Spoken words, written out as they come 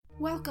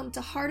Welcome to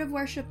Heart of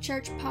Worship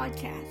Church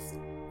Podcast.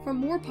 For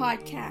more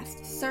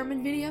podcasts,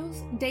 sermon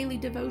videos, daily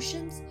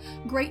devotions,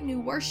 great new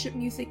worship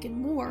music,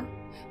 and more,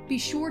 be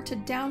sure to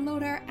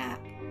download our app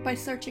by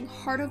searching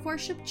Heart of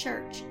Worship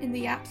Church in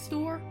the App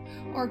Store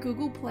or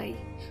Google Play,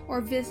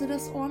 or visit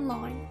us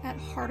online at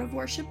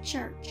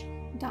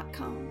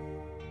heartofworshipchurch.com.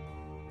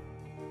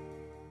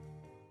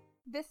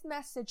 This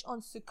message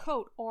on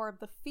Sukkot, or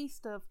the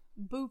Feast of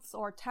Booths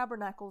or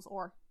Tabernacles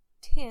or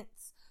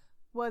Tents,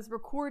 was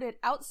recorded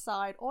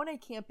outside on a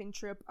camping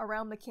trip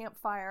around the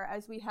campfire,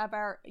 as we have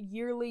our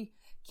yearly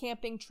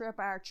camping trip.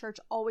 Our church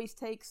always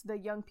takes the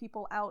young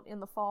people out in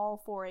the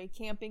fall for a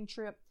camping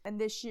trip, and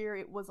this year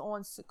it was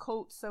on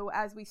Sukkot. So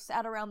as we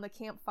sat around the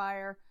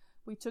campfire,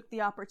 we took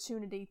the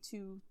opportunity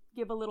to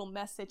give a little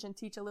message and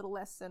teach a little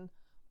lesson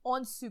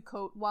on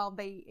Sukkot while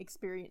they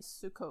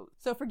experience Sukkot.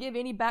 So forgive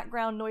any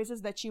background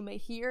noises that you may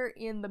hear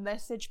in the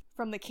message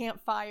from the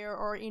campfire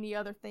or any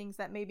other things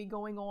that may be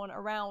going on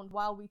around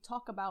while we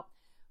talk about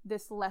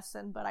this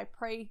lesson, but I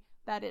pray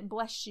that it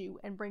bless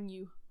you and bring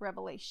you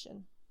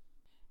revelation.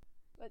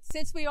 But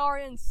since we are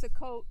in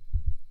Sukkot,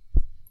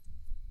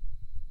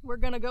 we're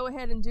going to go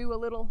ahead and do a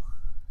little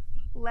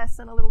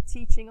lesson, a little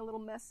teaching, a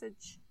little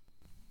message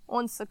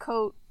on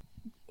Sukkot.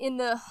 In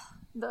the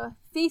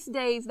feast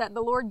days that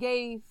the Lord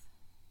gave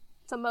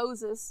to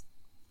Moses,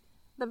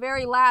 the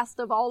very last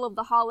of all of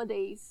the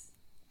holidays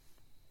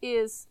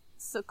is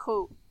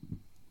Sukkot.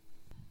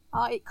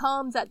 It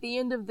comes at the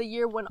end of the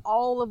year when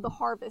all of the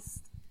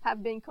harvest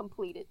have been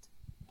completed.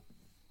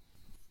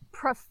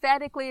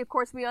 Prophetically, of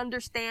course, we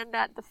understand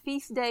that the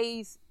feast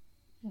days,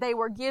 they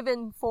were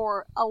given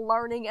for a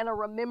learning and a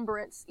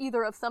remembrance,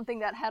 either of something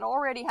that had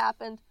already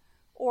happened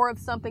or of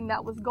something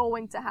that was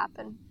going to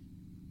happen.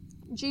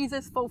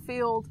 Jesus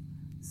fulfilled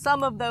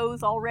some of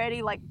those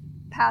already, like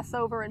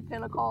Passover and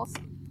Pentecost,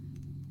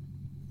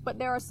 but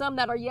there are some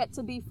that are yet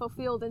to be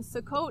fulfilled. And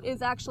Sukkot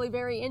is actually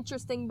very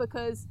interesting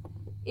because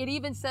it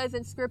even says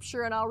in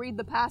Scripture, and I'll read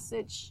the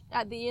passage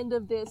at the end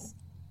of this,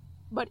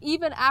 but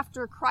even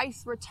after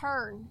Christ's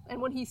return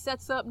and when he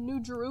sets up New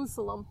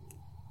Jerusalem,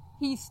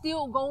 he's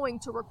still going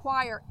to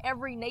require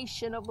every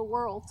nation of the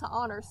world to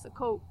honor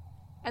Sukkot.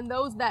 And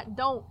those that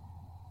don't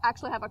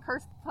actually have a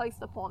curse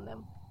placed upon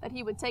them, that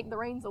he would take the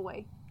reins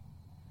away.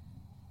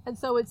 And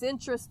so it's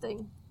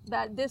interesting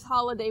that this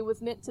holiday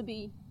was meant to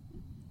be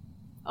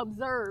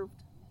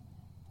observed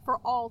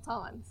for all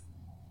times.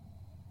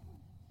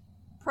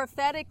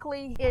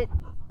 Prophetically, it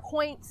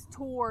points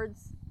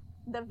towards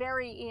the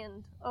very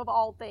end of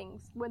all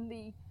things, when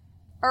the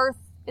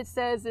earth, it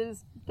says,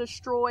 is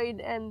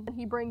destroyed and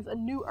he brings a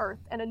new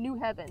earth and a new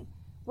heaven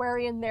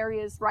wherein there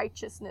is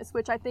righteousness,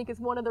 which I think is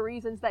one of the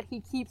reasons that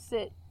he keeps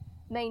it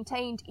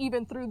maintained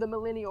even through the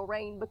millennial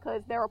reign,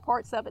 because there are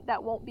parts of it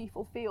that won't be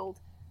fulfilled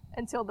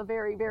until the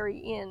very,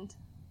 very end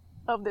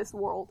of this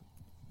world.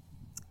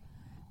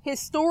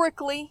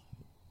 Historically,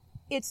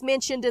 it's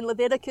mentioned in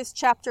Leviticus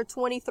chapter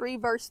 23,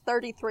 verse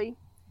 33.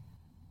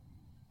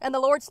 And the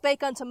Lord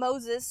spake unto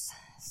Moses,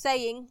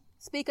 saying,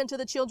 Speak unto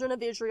the children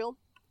of Israel,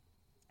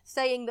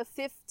 saying, The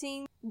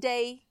 15th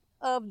day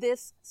of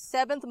this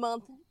 7th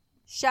month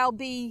shall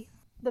be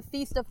the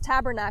Feast of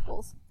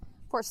Tabernacles,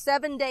 for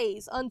 7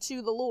 days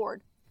unto the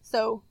Lord.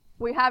 So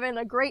we're having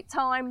a great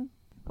time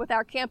with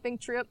our camping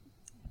trip.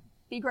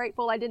 Be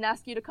grateful I didn't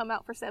ask you to come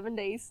out for 7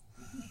 days,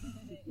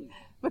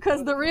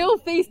 because the real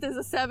feast is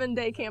a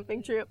 7-day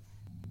camping trip.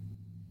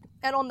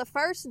 And on the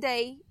first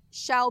day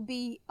shall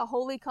be a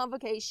holy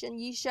convocation.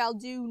 Ye shall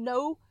do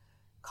no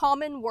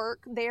common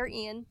work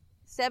therein.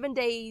 7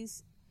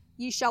 days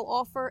ye shall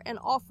offer an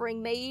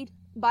offering made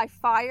by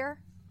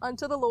fire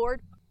unto the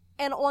Lord.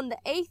 And on the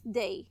 8th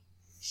day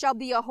shall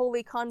be a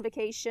holy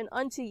convocation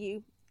unto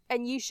you,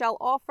 and ye shall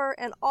offer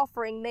an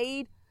offering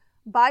made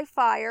by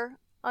fire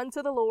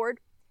unto the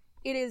Lord.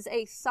 It is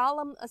a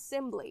solemn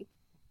assembly,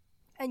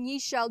 and ye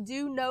shall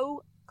do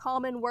no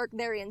common work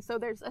therein. So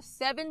there's a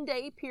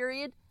 7-day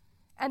period,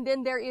 and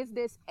then there is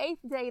this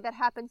 8th day that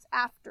happens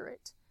after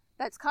it.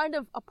 That's kind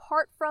of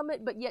apart from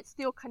it, but yet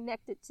still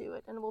connected to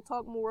it. And we'll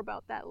talk more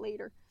about that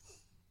later.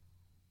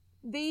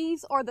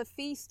 These are the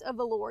feast of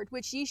the Lord,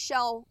 which ye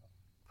shall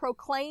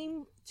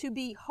proclaim to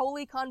be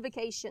holy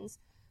convocations,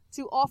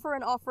 to offer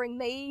an offering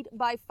made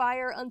by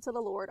fire unto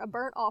the Lord, a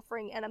burnt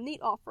offering and a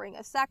meat offering,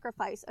 a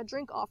sacrifice, a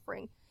drink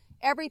offering,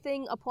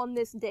 everything upon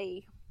this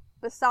day,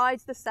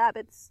 besides the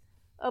Sabbaths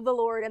of the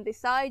Lord, and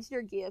besides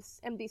your gifts,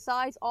 and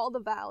besides all the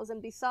vows,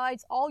 and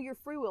besides all your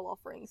freewill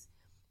offerings,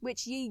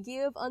 which ye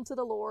give unto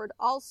the Lord,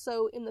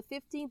 also in the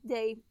 15th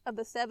day of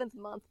the 7th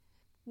month,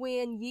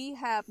 when ye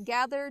have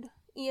gathered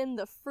in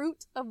the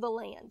fruit of the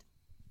land.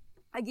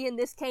 Again,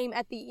 this came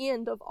at the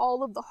end of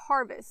all of the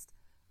harvest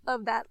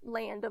of that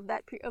land, of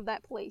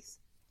that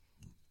place.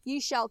 Ye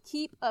shall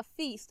keep a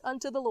feast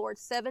unto the Lord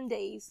 7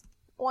 days.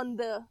 On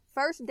the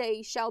first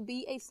day shall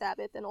be a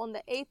Sabbath, and on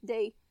the 8th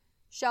day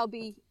shall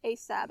be a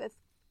Sabbath.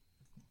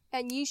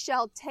 And ye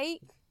shall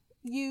take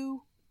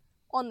you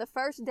on the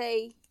first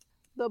day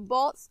the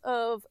bolts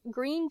of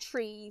green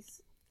trees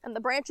and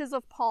the branches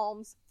of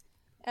palms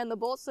and the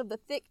bolts of the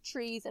thick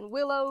trees and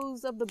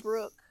willows of the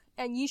brook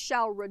and ye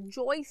shall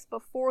rejoice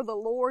before the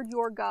Lord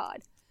your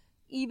God,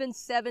 even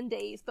 7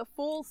 days. The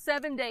full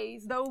 7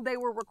 days, though they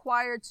were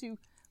required to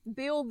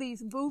build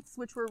these booths,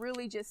 which were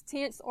really just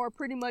tents, or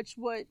pretty much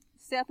what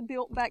Seth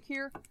built back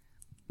here.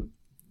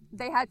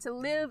 They had to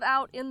live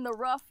out in the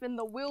rough, in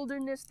the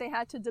wilderness. They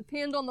had to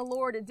depend on the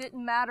Lord. It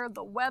didn't matter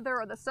the weather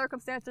or the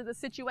circumstance of the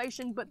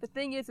situation, but the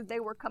thing is that they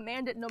were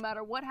commanded, no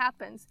matter what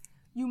happens,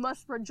 you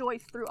must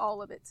rejoice through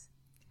all of it.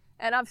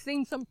 And I've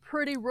seen some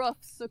pretty rough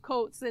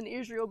Sukkots in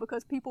Israel,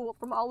 because people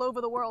from all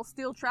over the world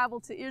still travel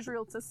to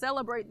Israel to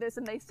celebrate this,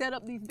 and they set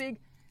up these big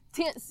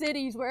tent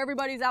cities where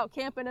everybody's out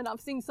camping, and I've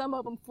seen some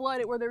of them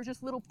flooded where there's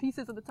just little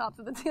pieces of the tops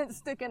of the tent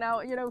sticking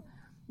out.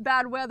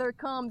 Bad weather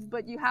comes,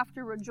 but you have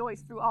to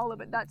rejoice through all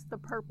of it. That's the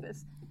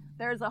purpose.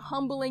 There's a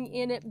humbling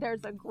in it.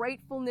 There's a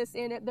gratefulness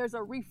in it. There's a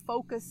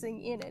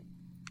refocusing in it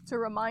to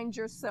remind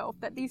yourself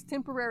that these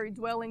temporary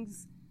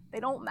dwellings, they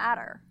don't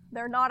matter.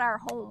 They're not our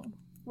home.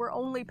 We're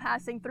only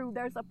passing through.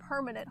 There's a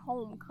permanent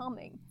home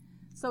coming.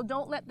 So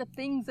don't let the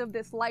things of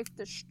this life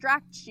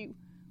distract you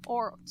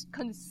or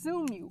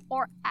consume you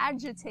or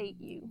agitate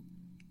you.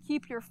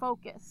 Keep your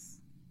focus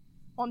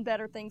on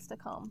better things to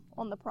come,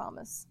 on the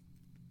promise.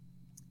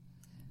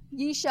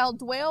 Ye shall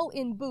dwell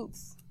in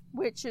booths,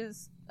 which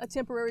is a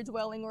temporary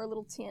dwelling or a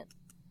little tent,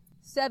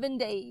 7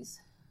 days.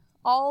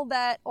 All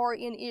that are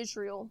in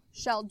Israel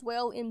shall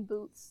dwell in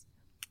booths,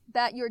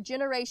 that your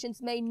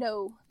generations may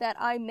know that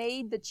I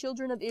made the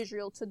children of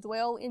Israel to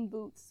dwell in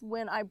booths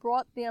when I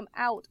brought them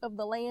out of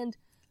the land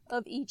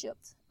of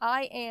Egypt.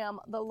 I am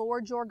the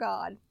Lord your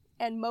God.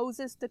 And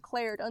Moses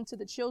declared unto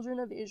the children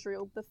of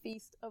Israel the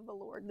feast of the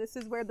Lord. This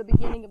is where the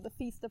beginning of the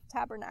Feast of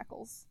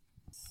Tabernacles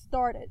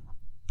started.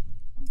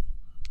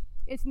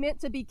 It's meant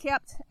to be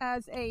kept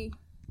as a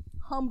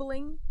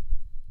humbling,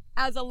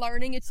 as a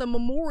learning. It's a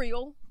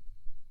memorial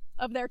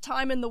of their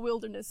time in the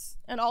wilderness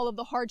and all of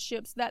the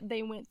hardships that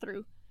they went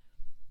through.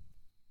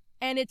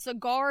 And it's a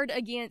guard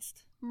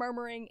against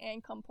murmuring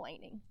and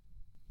complaining.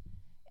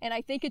 And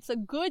I think it's a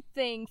good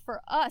thing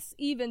for us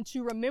even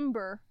to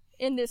remember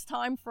in this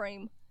time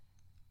frame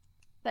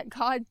that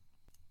God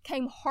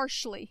came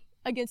harshly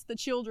against the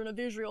children of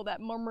Israel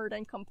that murmured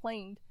and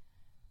complained.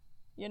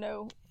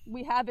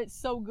 We have it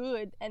so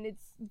good, and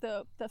it's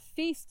the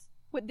feast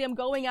with them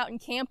going out and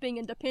camping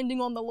and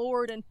depending on the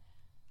Lord and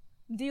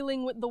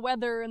dealing with the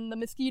weather and the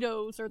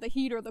mosquitoes or the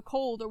heat or the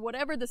cold or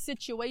whatever the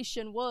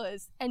situation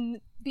was, and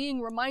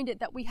being reminded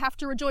that we have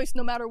to rejoice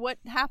no matter what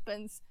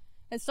happens.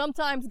 And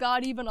sometimes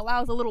God even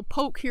allows a little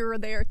poke here or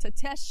there to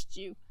test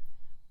you,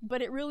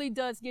 but it really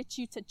does get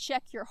you to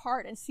check your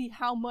heart and see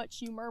how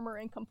much you murmur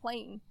and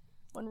complain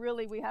when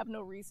really we have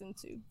no reason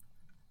to.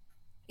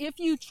 If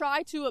you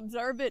try to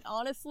observe it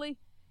honestly,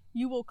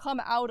 you will come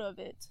out of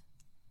it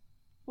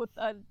with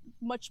a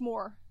much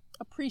more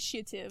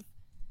appreciative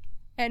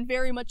and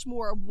very much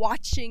more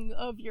watching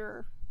of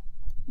your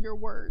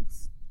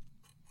words.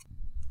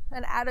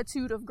 An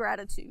attitude of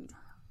gratitude.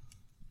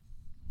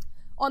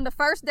 On the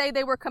first day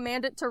they were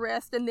commanded to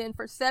rest, and then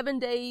for 7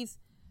 days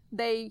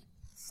they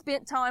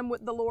spent time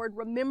with the Lord,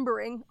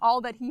 remembering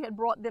all that he had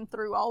brought them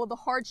through, all of the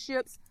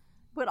hardships,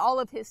 but all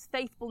of his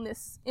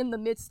faithfulness in the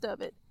midst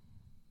of it.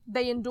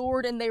 They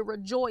endured and they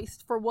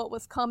rejoiced for what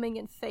was coming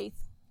in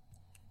faith.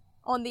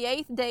 On the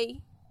 8th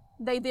day,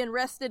 they then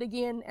rested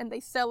again and they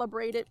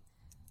celebrated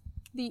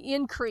the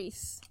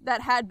increase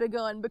that had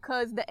begun,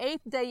 because the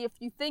 8th day, if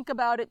you think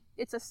about it,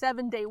 it's a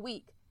 7-day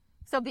week.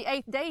 So the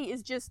 8th day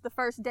is just the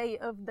first day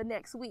of the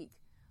next week,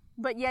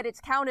 but yet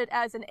it's counted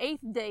as an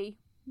 8th day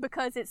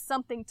because it's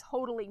something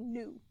totally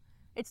new.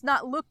 It's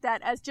not looked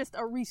at as just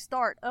a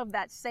restart of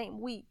that same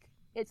week.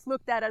 It's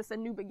looked at as a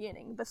new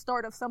beginning, the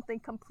start of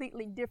something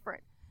completely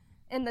different.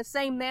 In the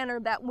same manner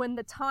that when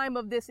the time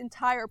of this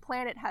entire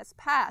planet has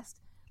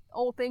passed,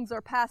 old things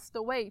are passed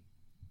away.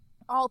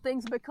 All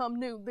things become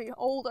new. The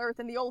old earth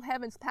and the old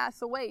heavens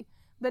pass away.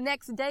 The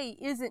next day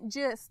isn't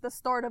just the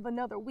start of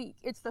another week.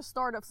 It's the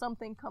start of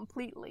something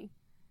completely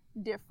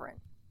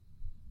different.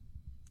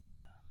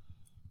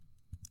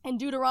 In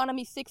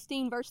Deuteronomy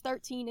 16, verse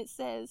 13, it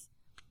says,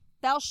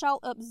 Thou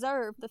shalt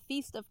observe the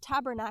Feast of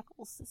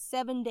Tabernacles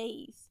 7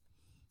 days.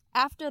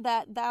 After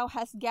that thou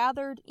hast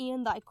gathered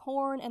in thy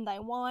corn and thy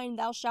wine,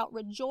 thou shalt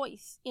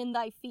rejoice in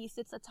thy feast.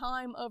 It's a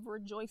time of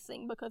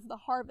rejoicing because the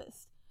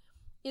harvest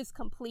is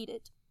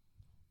completed.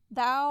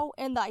 Thou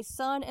and thy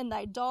son and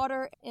thy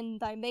daughter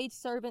and thy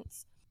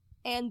maidservants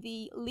and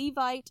the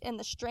Levite and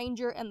the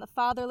stranger and the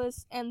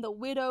fatherless and the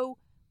widow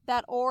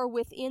that are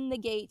within the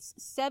gates,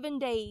 7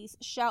 days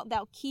shalt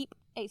thou keep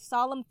a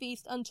solemn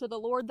feast unto the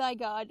Lord thy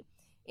God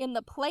in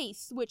the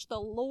place which the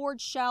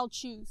Lord shall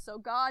choose. So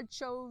God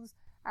chose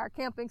our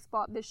camping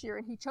spot this year,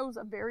 and he chose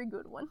a very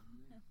good one.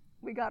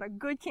 We got a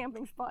good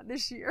camping spot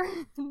this year.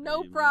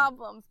 No Amen.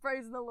 Problems.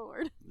 Praise the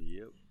Lord.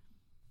 Yep.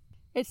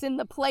 It's in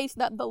the place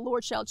that the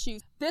Lord shall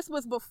choose. This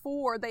was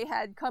before they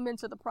had come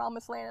into the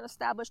promised land and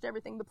established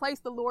everything. The place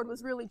the Lord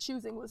was really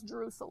choosing was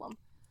Jerusalem.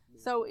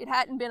 So it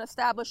hadn't been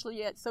established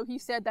yet. So he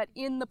said that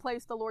in the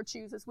place the Lord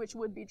chooses, which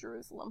would be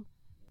Jerusalem.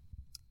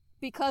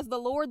 Because the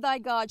Lord thy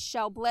God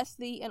shall bless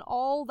thee in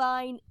all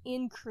thine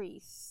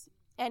increase,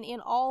 and in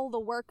all the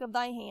work of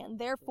thy hand.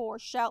 Therefore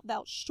shalt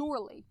thou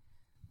surely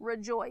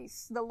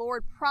rejoice. The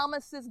Lord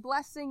promises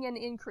blessing and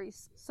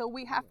increase, so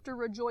we have to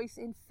rejoice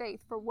in faith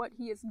for what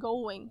he is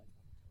going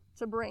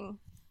to bring.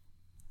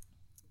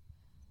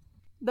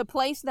 The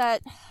place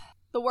that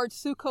the word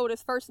Sukkot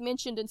is first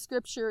mentioned in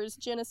Scripture is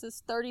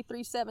Genesis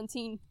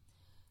 33:17,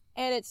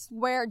 and it's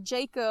where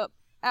Jacob,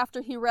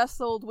 after he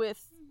wrestled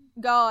with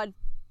God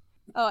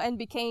and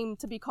became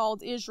to be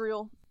called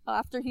Israel,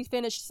 after he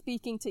finished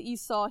speaking to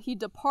Esau, he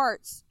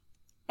departs,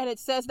 and it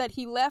says that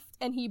he left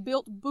and he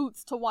built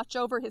booths to watch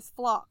over his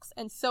flocks,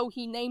 and so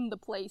he named the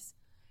place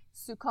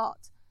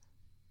Sukkot.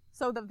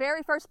 So the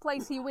very first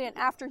place he went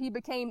after he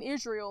became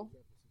Israel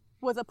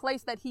was a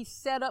place that he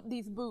set up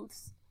these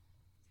booths,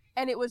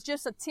 and it was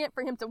just a tent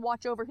for him to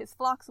watch over his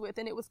flocks with,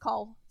 and it was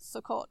called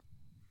Sukkot.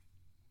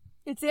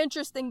 It's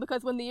interesting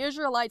because when the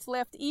Israelites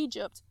left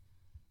Egypt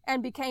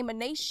and became a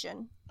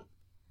nation,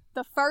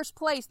 the first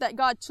place that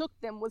God took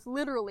them was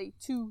literally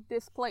to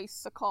this place,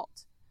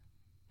 Sukkot,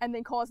 and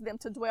then caused them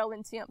to dwell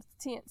in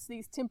tents,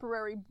 these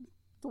temporary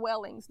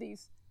dwellings,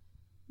 these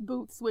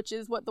booths, which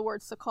is what the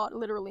word Sukkot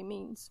literally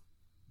means.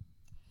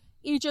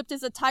 Egypt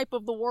is a type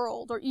of the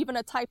world, or even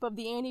a type of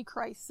the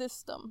Antichrist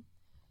system.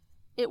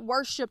 It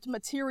worshipped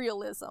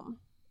materialism.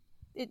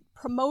 It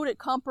promoted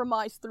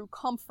compromise through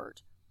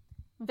comfort,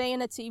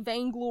 vanity,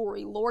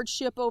 vainglory,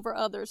 lordship over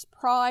others,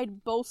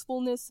 pride,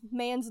 boastfulness,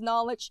 man's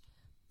knowledge,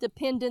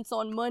 dependence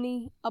on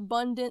money,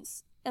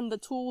 abundance, and the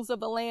tools of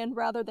the land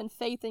rather than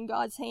faith in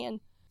God's hand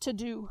to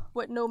do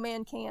what no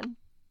man can.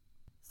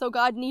 So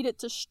God needed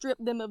to strip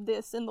them of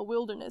this in the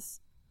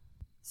wilderness.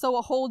 So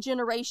a whole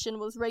generation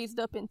was raised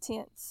up in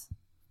tents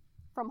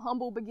from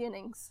humble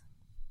beginnings.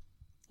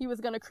 He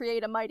was going to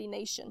create a mighty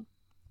nation.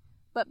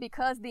 But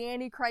because the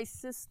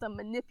Antichrist system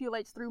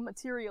manipulates through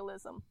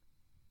materialism,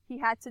 he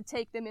had to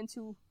take them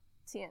into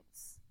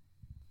tents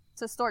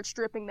to start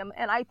stripping them.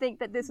 And I think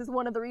that this is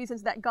one of the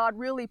reasons that God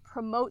really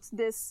promotes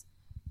this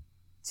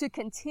to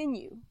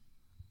continue,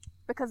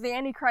 because the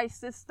Antichrist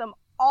system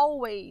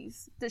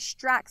always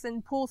distracts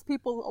and pulls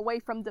people away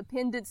from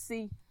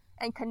dependency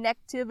and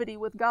connectivity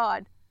with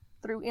God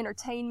through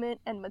entertainment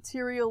and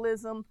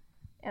materialism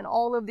and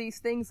all of these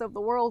things of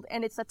the world.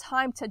 And it's a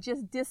time to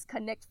just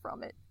disconnect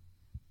from it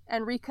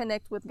and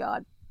reconnect with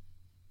God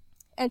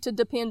and to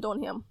depend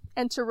on him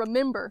and to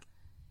remember.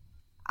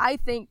 I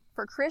think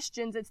for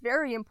Christians, it's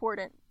very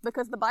important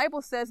because the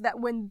Bible says that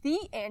when the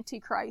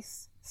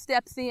Antichrist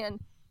steps in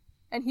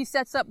and he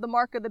sets up the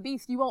mark of the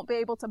beast, you won't be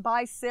able to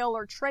buy, sell,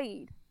 or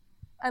trade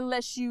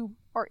unless you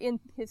are in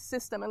his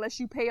system, unless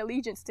you pay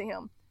allegiance to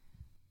him.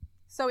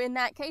 So in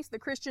that case, the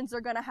Christians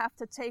are going to have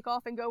to take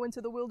off and go into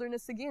the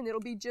wilderness again.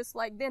 It'll be just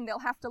like then. They'll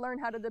have to learn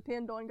how to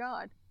depend on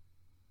God.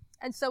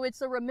 And so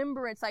it's a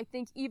remembrance, I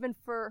think, even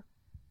for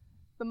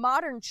the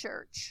modern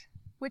church,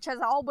 which has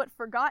all but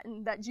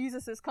forgotten that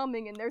Jesus is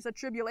coming and there's a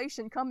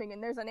tribulation coming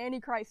and there's an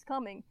Antichrist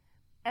coming.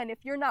 And if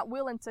you're not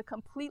willing to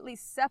completely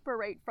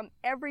separate from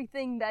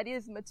everything that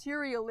is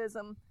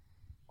materialism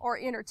or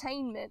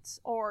entertainment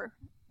or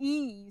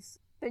ease,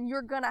 then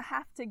you're going to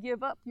have to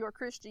give up your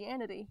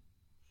Christianity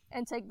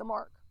and take the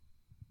mark.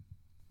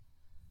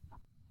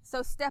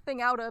 So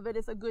stepping out of it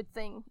is a good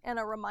thing and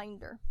a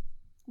reminder.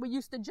 We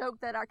used to joke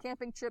that our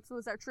camping trips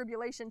was our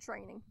tribulation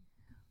training,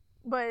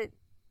 but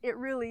it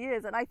really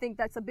is, and I think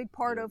that's a big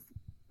part of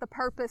the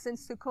purpose in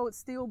Sukkot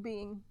still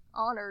being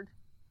honored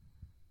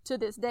to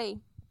this day.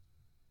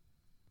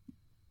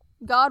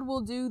 God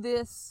will do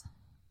this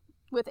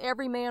with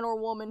every man or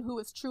woman who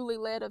is truly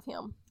led of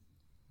him.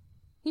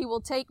 He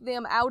will take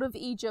them out of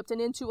Egypt and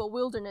into a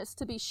wilderness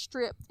to be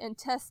stripped and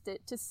tested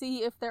to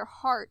see if their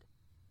heart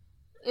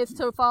is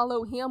to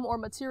follow him or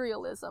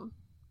materialism.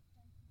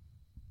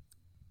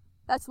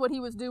 That's what he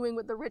was doing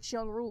with the rich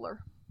young ruler.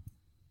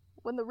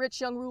 When the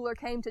rich young ruler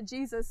came to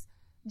Jesus,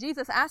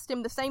 Jesus asked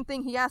him the same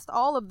thing he asked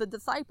all of the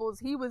disciples.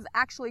 He was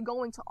actually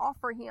going to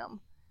offer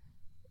him,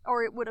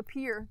 or it would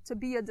appear, to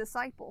be a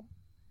disciple.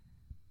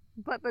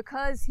 But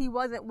because he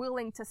wasn't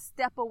willing to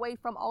step away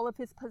from all of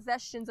his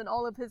possessions and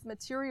all of his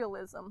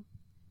materialism,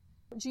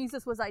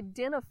 Jesus was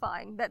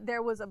identifying that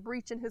there was a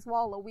breach in his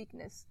wall, a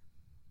weakness.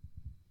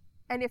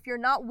 And if you're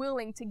not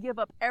willing to give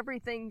up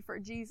everything for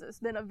Jesus,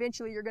 then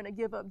eventually you're going to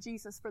give up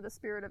Jesus for the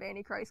spirit of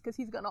Antichrist, because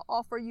he's going to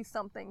offer you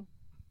something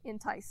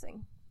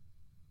enticing.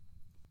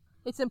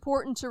 It's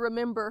important to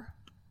remember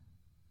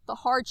the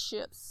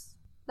hardships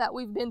that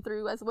we've been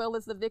through as well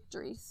as the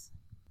victories,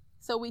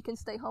 so we can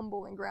stay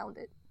humble and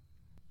grounded.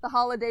 The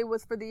holiday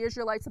was for the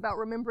Israelites about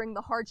remembering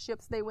the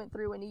hardships they went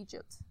through in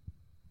Egypt,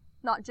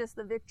 not just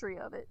the victory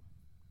of it,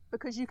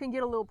 because you can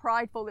get a little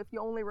prideful if you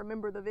only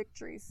remember the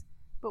victories.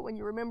 But when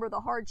you remember the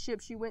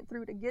hardships you went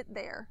through to get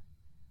there,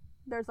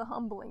 there's a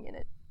humbling in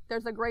it.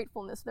 There's a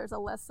gratefulness. There's a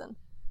lesson.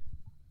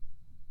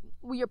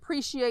 We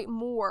appreciate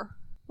more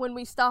when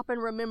we stop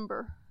and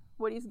remember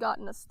what he's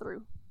gotten us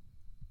through.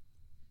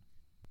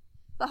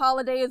 The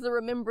holiday is a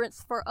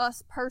remembrance for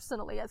us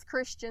personally as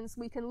Christians.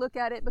 We can look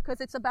at it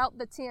because it's about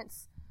the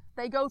tents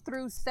They go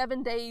through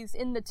 7 days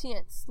in the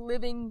tents,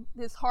 living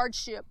this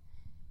hardship.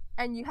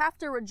 And you have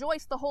to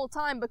rejoice the whole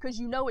time because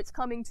you know it's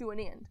coming to an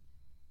end.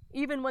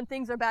 Even when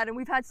things are bad, and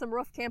we've had some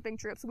rough camping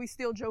trips, we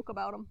still joke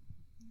about them.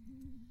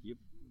 Yep.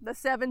 The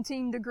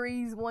 17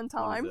 degrees one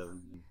time.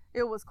 27.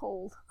 It was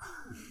cold.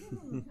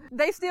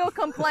 They still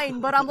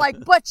complain, but I'm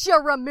like, but you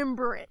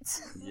remember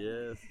it.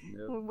 Yes.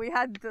 Yep. We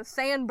had the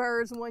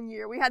sandbirds one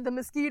year. We had the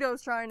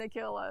mosquitoes trying to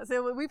kill us.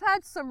 We've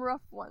had some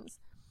rough ones.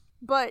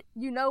 But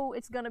you know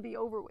it's going to be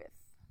over with.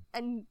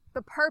 And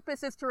the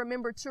purpose is to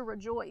remember to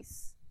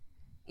rejoice.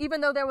 Even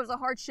though there was a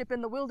hardship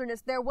in the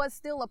wilderness, there was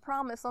still a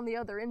promise on the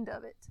other end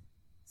of it.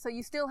 So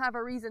you still have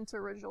a reason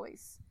to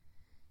rejoice.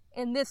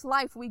 In this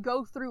life, we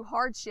go through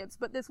hardships,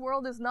 but this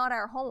world is not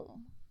our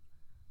home.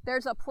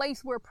 There's a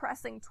place we're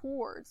pressing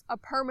towards, a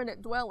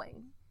permanent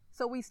dwelling.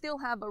 So we still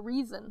have a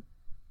reason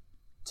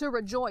to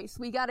rejoice.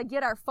 We got to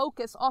get our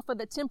focus off of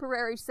the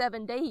temporary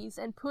 7 days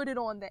and put it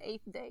on the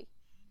 8th day.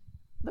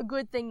 The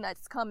good thing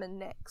that's coming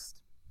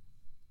next.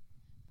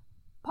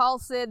 Paul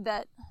said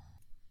that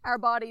our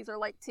bodies are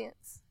like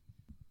tents.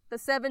 The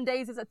 7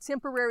 days is a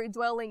temporary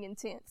dwelling in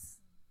tents,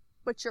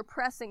 but you're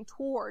pressing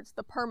towards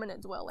the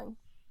permanent dwelling.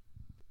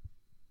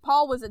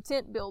 Paul was a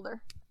tent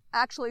builder.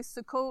 Actually,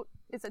 Sukkot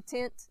is a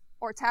tent,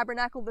 or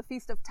tabernacle, the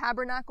Feast of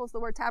Tabernacles. The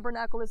word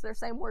tabernacle is their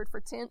same word for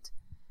tent.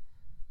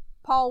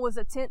 Paul was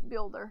a tent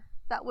builder.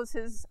 That was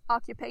his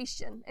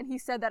occupation. And he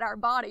said that our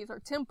bodies are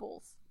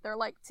temples. They're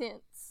like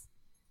tents.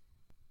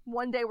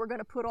 One day we're going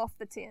to put off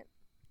the tent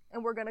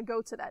and we're going to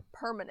go to that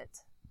permanent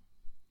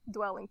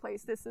dwelling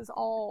place. This is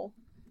all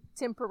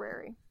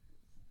temporary.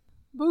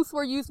 Booths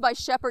were used by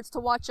shepherds to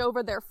watch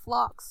over their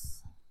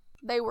flocks.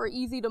 They were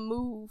easy to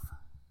move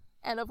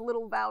and of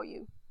little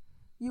value.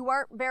 You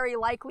weren't very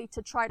likely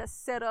to try to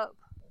set up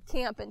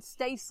camp and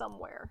stay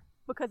somewhere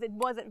because it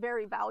wasn't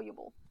very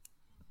valuable.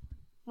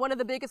 One of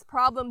the biggest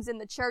problems in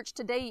the church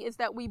today is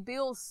that we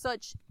build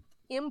such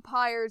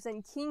empires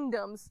and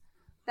kingdoms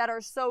that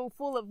are so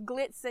full of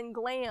glitz and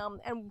glam,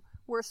 and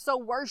we're so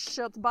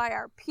worshipped by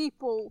our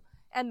people,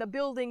 and the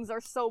buildings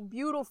are so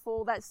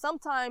beautiful that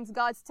sometimes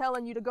God's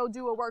telling you to go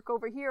do a work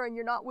over here and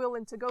you're not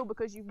willing to go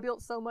because you've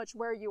built so much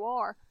where you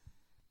are.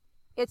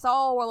 It's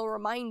all a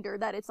reminder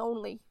that it's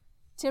only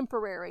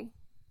temporary.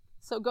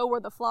 So go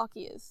where the flock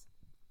is.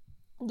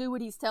 Do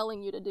what he's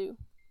telling you to do.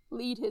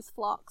 Lead his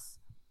flocks.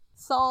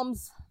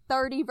 Psalms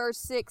 30 verse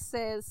 6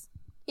 says,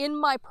 "In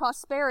my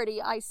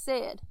prosperity I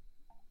said,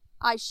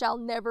 I shall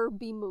never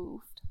be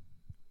moved."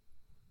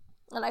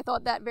 And I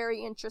thought that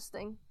very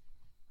interesting.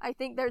 I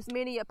think there's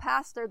many a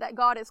pastor that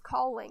God is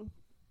calling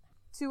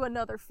to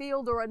another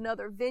field or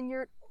another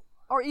vineyard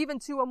or even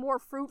to a more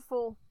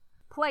fruitful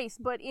place.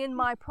 But in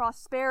my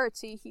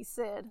prosperity, he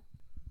said,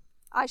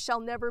 I shall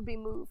never be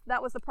moved.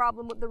 That was the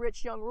problem with the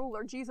rich young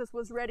ruler. Jesus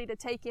was ready to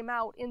take him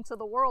out into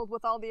the world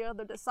with all the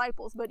other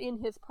disciples, but in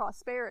his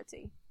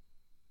prosperity,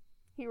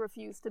 he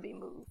refused to be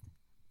moved.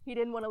 He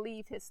didn't want to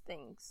leave his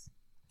things.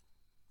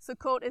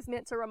 Sukkot is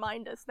meant to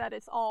remind us that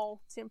it's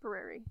all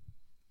temporary.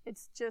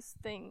 It's just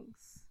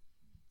things.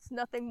 It's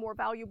nothing more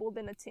valuable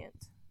than a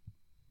tent.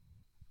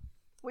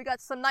 We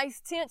got some nice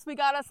tents. We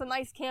got us a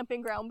nice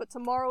camping ground, but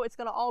tomorrow it's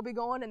going to all be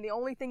gone, and the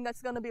only thing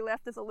that's going to be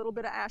left is a little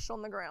bit of ash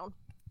on the ground.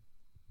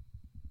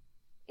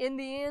 In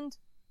the end,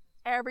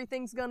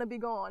 everything's going to be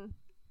gone,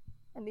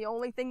 and the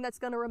only thing that's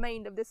going to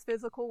remain of this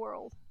physical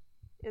world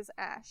is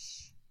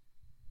ash.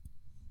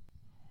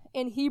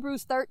 In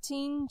Hebrews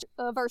 13,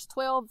 verse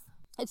 12,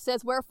 it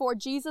says, "Wherefore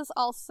Jesus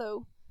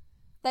also,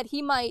 that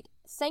he might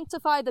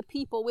sanctify the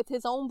people with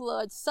his own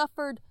blood,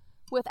 suffered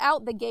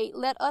without the gate.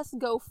 Let us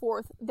go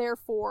forth,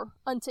 therefore,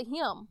 unto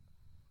him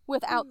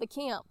without the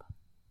camp,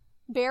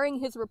 bearing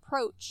his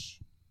reproach.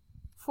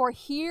 For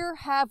here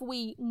have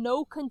we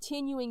no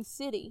continuing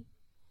city,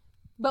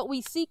 but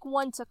we seek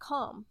one to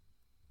come.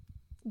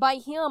 By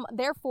him,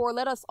 therefore,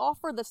 let us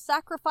offer the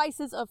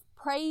sacrifices of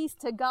praise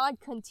to God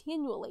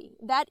continually.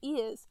 That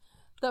is,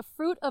 the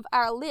fruit of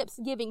our lips,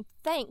 giving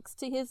thanks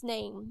to his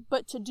name.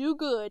 But to do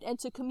good and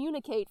to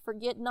communicate,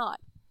 forget not.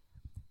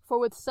 For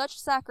with such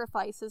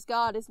sacrifices,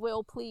 God is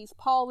well pleased."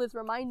 Paul is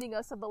reminding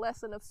us of the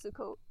lesson of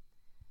Sukkot.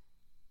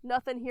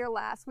 Nothing here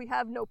lasts. We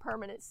have no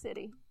permanent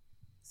city.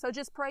 So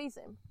just praise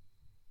him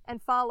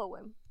and follow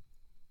him.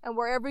 And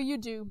wherever you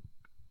do,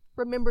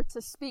 remember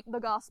to speak the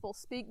gospel,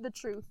 speak the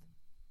truth,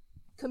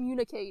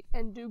 communicate,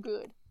 and do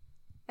good,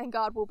 and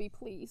God will be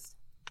pleased.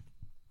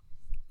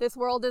 This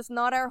world is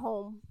not our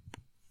home.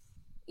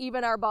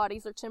 Even our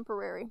bodies are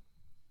temporary.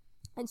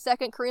 In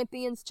 2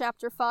 Corinthians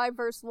chapter 5,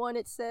 verse 1,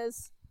 it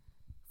says,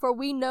 "For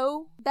we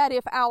know that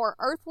if our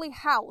earthly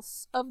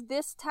house of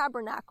this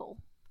tabernacle,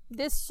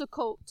 this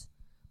Sukkot,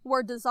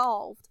 were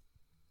dissolved,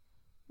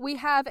 we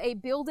have a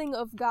building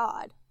of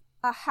God,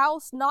 a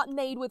house not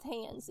made with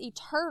hands,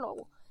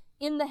 eternal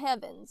in the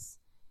heavens.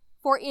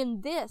 For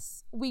in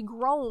this we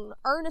groan,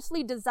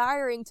 earnestly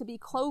desiring to be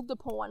clothed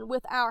upon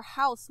with our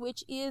house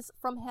which is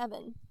from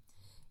heaven.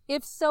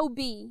 If so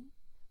be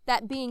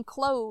that being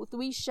clothed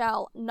we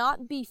shall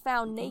not be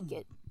found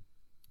naked.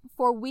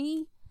 For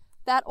we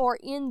that are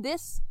in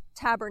this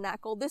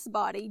tabernacle, this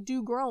body,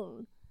 do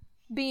groan,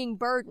 being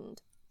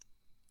burdened,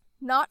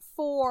 not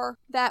for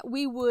that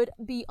we would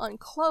be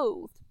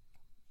unclothed,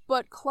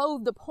 but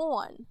clothed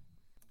upon,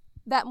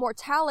 that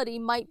mortality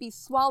might be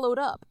swallowed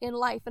up in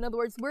life. In other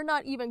words, we're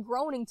not even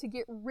groaning to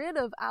get rid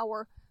of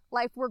our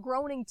life. We're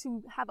groaning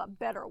to have a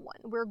better one.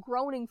 We're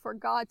groaning for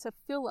God to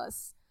fill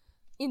us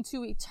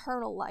into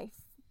eternal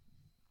life.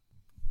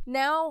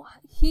 Now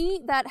he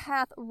that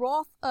hath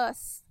wrought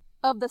us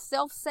of the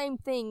selfsame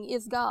thing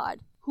is God,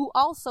 who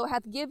also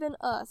hath given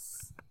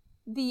us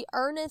the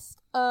earnest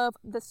of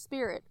the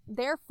Spirit.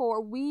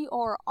 Therefore we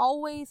are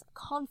always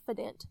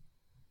confident,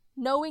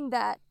 knowing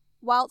that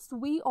whilst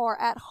we are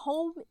at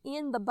home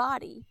in the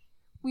body,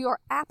 we are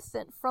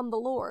absent from the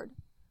Lord.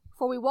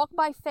 For we walk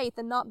by faith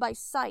and not by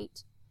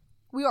sight.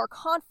 We are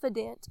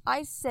confident,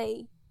 I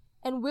say,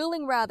 and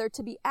willing rather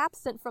to be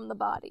absent from the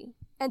body,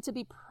 and to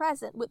be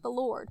present with the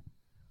Lord.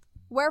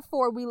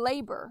 Wherefore we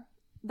labor,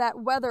 that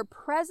whether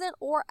present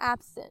or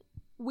absent,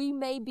 we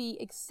may be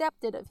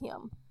accepted of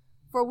him.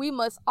 For we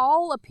must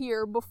all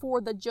appear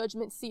before the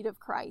judgment seat of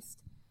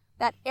Christ,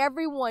 that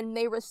everyone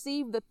may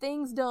receive the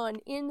things done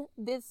in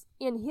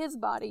his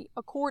body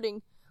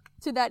according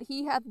to that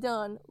he hath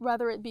done,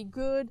 whether it be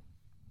good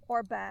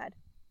or bad.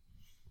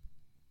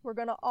 We're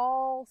going to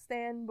all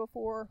stand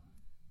before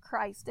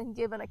Christ and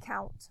give an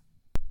account.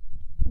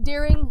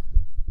 During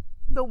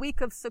the week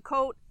of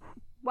Sukkot,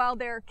 while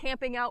they're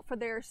camping out for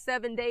their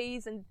 7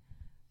 days and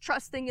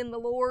trusting in the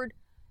Lord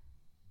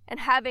and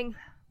having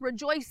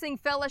rejoicing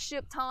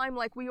fellowship time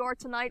like we are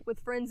tonight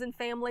with friends and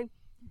family,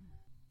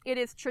 it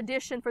is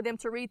tradition for them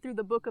to read through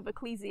the book of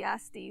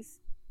Ecclesiastes.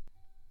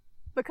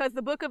 Because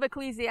the book of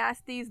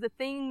Ecclesiastes, the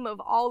theme of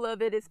all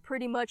of it is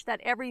pretty much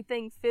that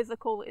everything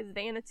physical is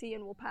vanity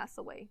and will pass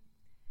away.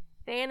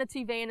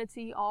 Vanity,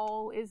 vanity,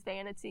 all is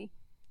vanity.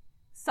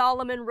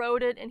 Solomon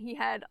wrote it, and he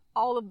had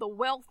all of the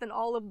wealth and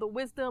all of the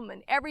wisdom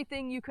and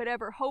everything you could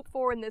ever hope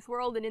for in this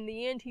world, and in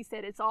the end he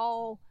said it's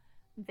all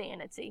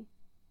vanity.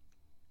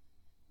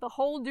 The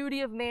whole duty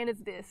of man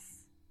is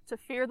this, to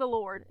fear the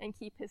Lord and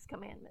keep his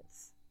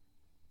commandments.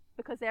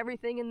 Because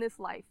everything in this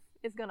life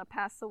is going to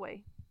pass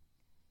away.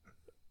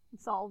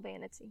 It's all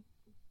vanity.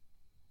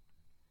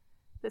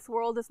 This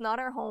world is not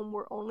our home.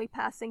 We're only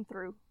passing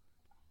through.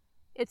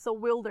 It's a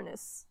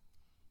wilderness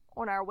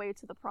on our way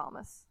to the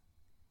promise,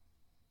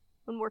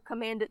 when we're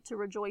commanded to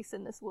rejoice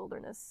in this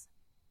wilderness,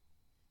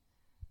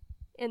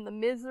 in the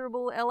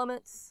miserable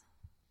elements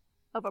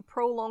of a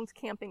prolonged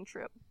camping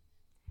trip.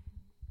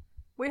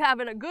 We're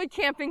having a good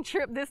camping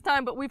trip this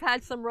time, but we've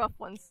had some rough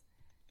ones,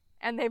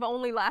 and they've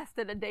only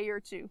lasted a day or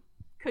two.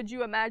 Could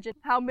you imagine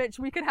how much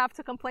we could have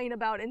to complain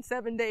about in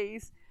 7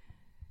 days?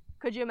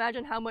 Could you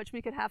imagine how much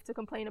we could have to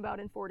complain about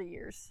in 40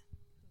 years?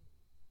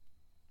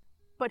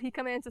 But he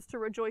commands us to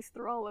rejoice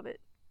through all of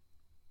it.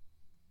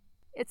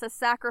 It's a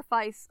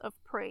sacrifice of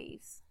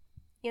praise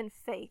in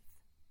faith.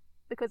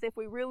 Because if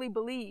we really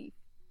believe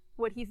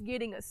what he's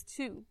getting us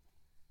to,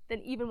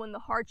 then even when the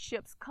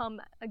hardships come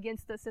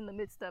against us in the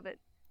midst of it,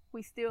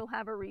 we still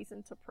have a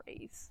reason to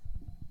praise.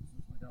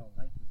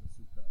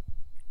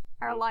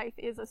 Our life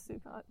is a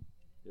Sukkot.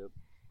 Yep.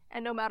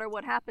 And no matter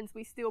what happens,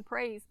 we still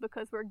praise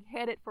because we're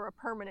headed for a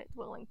permanent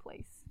dwelling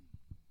place.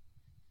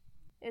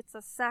 It's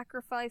a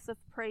sacrifice of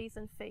praise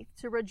and faith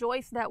to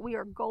rejoice that we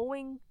are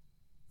going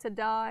to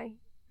die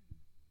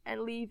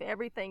and leave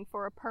everything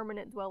for a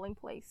permanent dwelling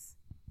place,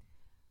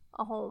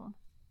 a home.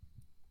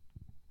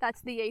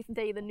 That's the 8th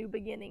day, the new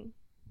beginning.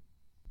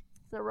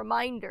 It's a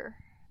reminder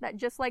that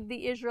just like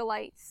the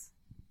Israelites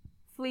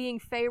fleeing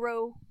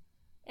Pharaoh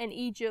and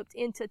Egypt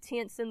into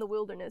tents in the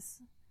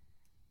wilderness,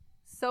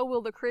 so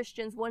will the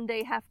Christians one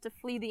day have to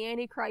flee the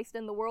Antichrist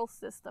and the world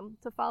system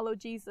to follow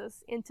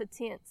Jesus into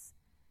tents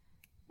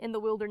in the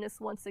wilderness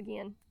once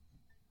again.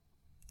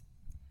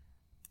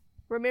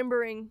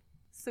 Remembering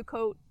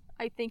Sukkot,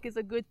 I think, is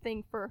a good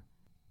thing for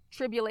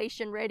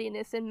tribulation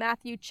readiness. In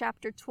Matthew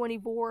chapter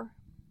 24,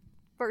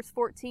 verse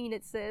 14,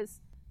 it says,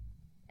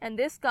 "And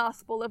this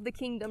gospel of the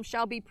kingdom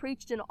shall be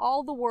preached in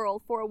all the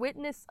world for a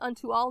witness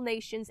unto all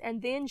nations,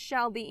 and then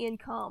shall the end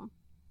come.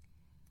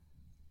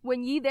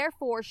 When ye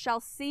therefore shall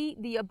see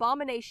the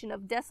abomination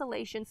of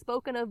desolation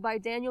spoken of by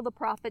Daniel the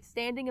prophet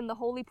standing in the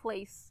holy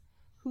place,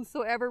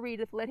 whosoever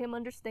readeth, let him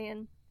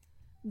understand.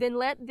 Then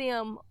let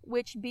them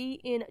which be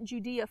in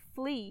Judea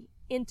flee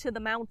into the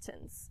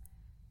mountains."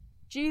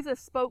 Jesus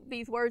spoke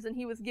these words, and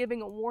he was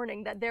giving a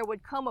warning that there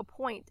would come a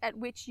point at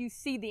which you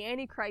see the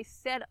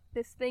Antichrist set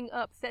this thing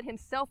up, set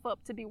himself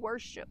up to be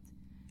worshipped.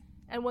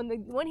 And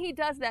when he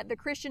does that, the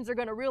Christians are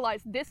going to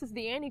realize this is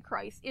the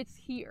Antichrist. It's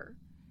here.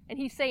 And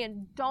he's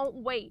saying, don't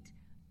wait.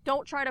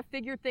 Don't try to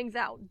figure things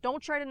out.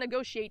 Don't try to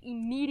negotiate.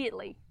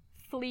 Immediately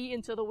flee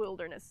into the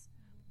wilderness.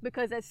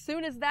 Because as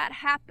soon as that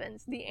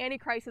happens, the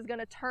Antichrist is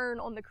going to turn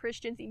on the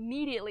Christians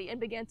immediately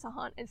and begin to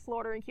hunt and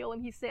slaughter and kill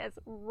them. He says,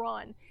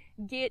 run.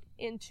 Get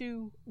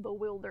into the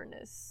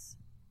wilderness.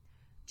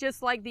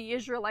 Just like the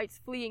Israelites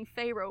fleeing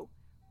Pharaoh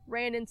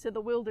ran into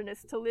the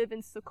wilderness to live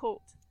in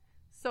Sukkot,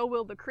 so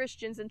will the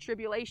Christians in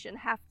tribulation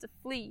have to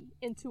flee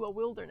into a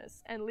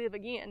wilderness and live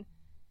again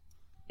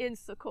in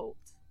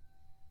Sukkot.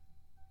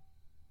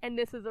 And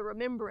this is a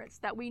remembrance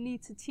that we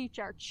need to teach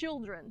our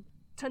children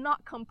to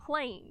not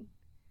complain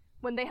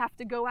when they have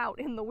to go out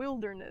in the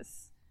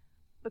wilderness,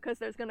 because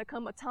there's going to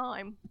come a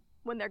time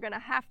when they're going to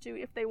have to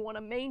if they want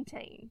to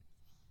maintain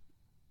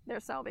their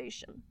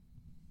salvation.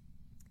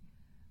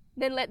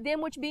 Then let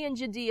them which be in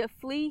Judea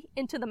flee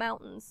into the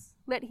mountains.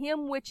 Let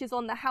him which is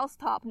on the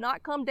housetop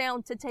not come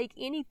down to take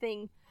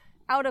anything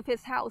out of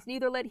his house,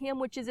 neither let him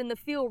which is in the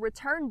field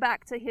return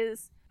back to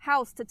his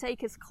house to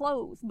take his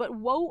clothes. But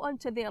woe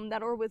unto them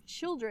that are with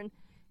children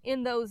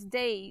in those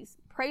days.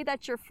 Pray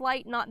that your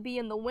flight not be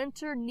in the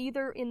winter,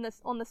 neither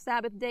on the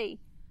Sabbath day.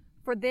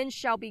 For then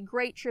shall be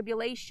great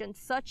tribulation,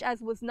 such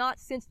as was not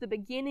since the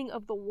beginning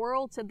of the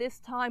world to this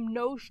time,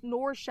 no,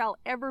 nor shall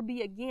ever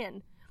be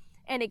again.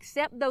 And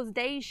except those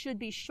days should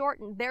be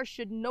shortened, there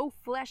should no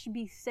flesh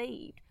be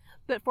saved.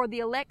 But for the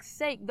elect's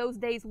sake, those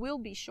days will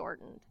be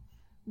shortened.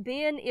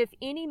 Then if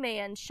any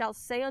man shall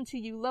say unto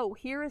you, Lo,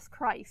 here is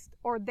Christ,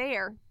 or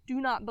there, do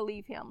not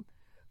believe him.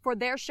 For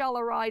there shall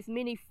arise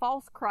many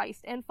false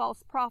Christs and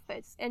false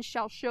prophets, and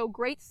shall show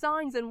great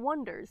signs and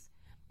wonders,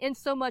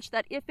 insomuch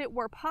that if it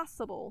were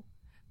possible,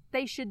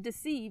 they should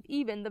deceive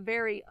even the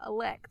very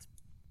elect.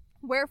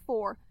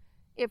 Wherefore,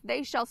 if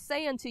they shall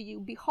say unto you,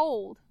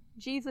 Behold,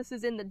 Jesus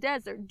is in the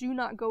desert, do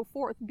not go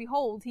forth.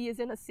 Behold, he is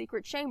in a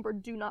secret chamber,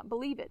 do not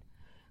believe it.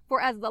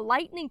 For as the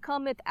lightning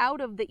cometh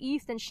out of the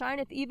east and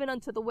shineth even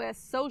unto the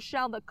west, so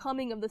shall the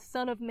coming of the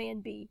Son of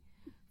Man be.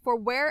 For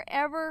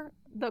wherever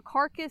the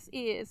carcass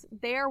is,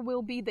 there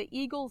will be the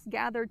eagles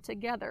gathered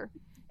together.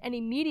 And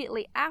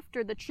immediately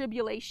after the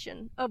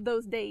tribulation of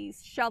those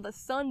days shall the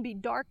sun be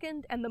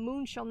darkened, and the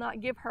moon shall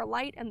not give her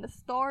light, and the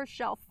stars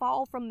shall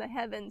fall from the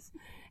heavens,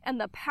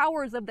 and the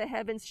powers of the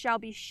heavens shall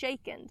be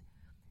shaken.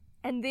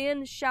 And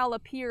then shall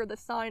appear the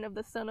sign of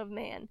the Son of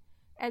Man.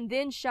 And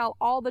then shall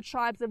all the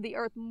tribes of the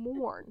earth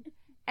mourn,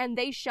 and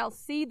they shall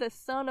see the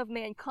Son of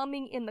Man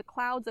coming in the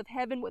clouds of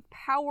heaven with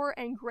power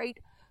and great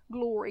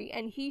glory.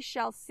 And he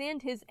shall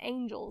send his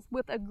angels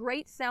with a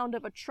great sound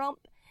of a trump,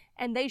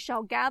 and they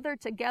shall gather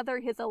together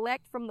his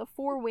elect from the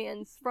four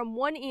winds, from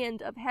one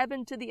end of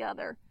heaven to the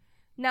other.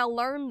 Now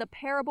learn the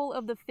parable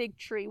of the fig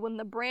tree. When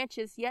the branch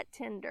is yet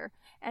tender,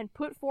 and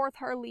put forth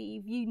her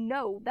leaf, ye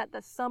know that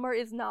the summer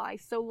is nigh.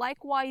 So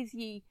likewise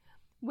ye,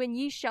 when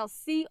ye shall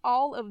see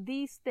all of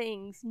these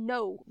things,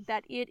 know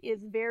that it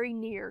is very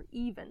near,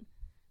 even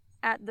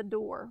at the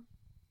door.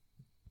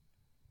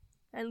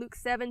 And Luke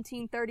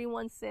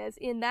 17:31 says,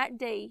 In that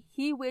day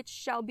he which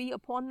shall be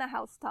upon the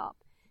housetop,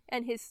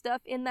 and his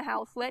stuff in the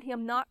house, let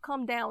him not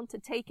come down to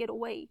take it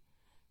away.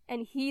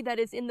 And he that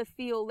is in the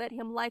field, let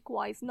him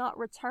likewise not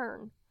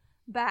return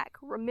back.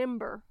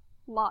 Remember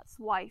Lot's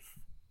wife.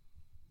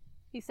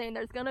 He's saying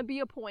there's going to be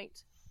a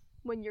point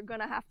when you're going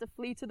to have to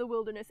flee to the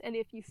wilderness. And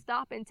if you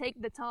stop and take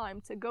the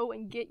time to go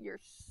and get your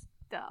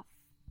stuff,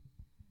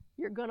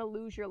 you're going to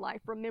lose your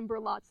life. Remember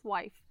Lot's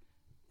wife.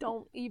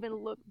 Don't even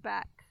look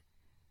back.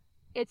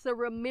 It's a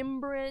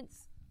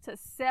remembrance to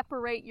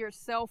separate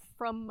yourself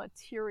from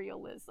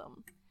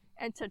materialism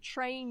and to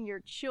train your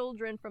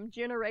children from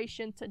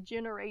generation to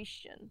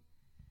generation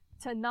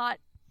to not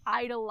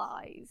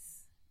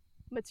idolize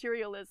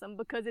materialism,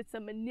 because it's a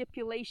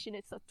manipulation,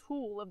 it's a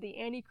tool of the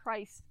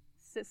Antichrist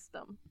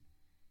system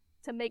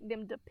to make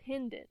them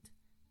dependent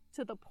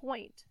to the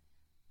point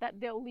that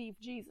they'll leave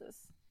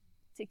Jesus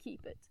to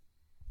keep it.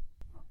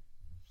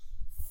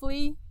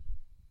 Flee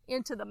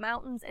into the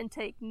mountains and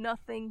take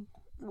nothing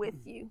with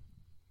you.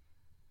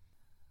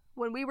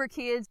 When we were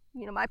kids,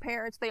 my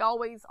parents, they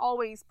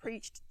always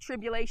preached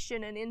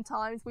tribulation and end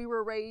times. We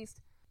were raised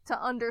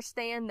to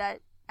understand that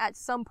at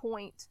some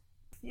point,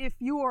 if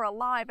you are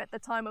alive at the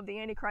time of the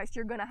Antichrist,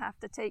 you're going to have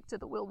to take to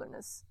the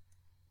wilderness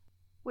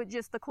with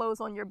just the clothes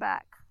on your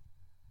back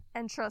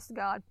and trust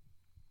God.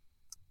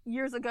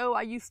 Years ago,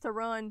 I used to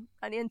run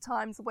an end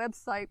times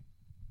website,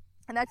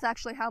 and that's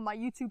actually how my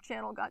YouTube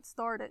channel got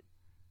started,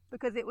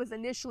 because it was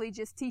initially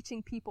just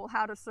teaching people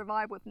how to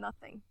survive with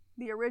nothing.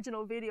 The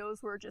original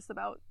videos were just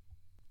about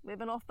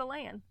living off the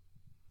land.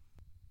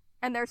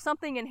 And there's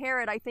something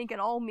inherent, I think, in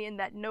all men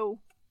that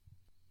know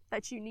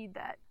that you need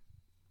that.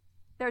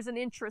 There's an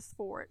interest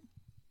for it.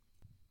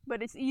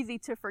 But it's easy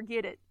to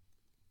forget it.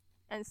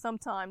 And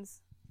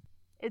sometimes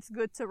it's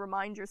good to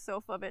remind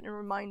yourself of it and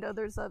remind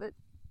others of it,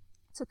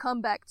 to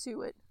come back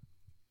to it.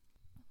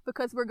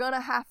 Because we're going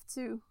to have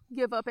to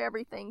give up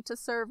everything to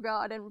serve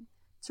God and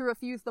to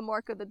refuse the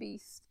mark of the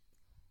beast.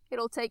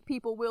 It'll take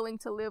people willing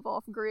to live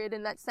off grid,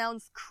 and that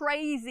sounds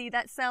crazy.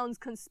 That sounds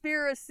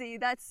conspiracy.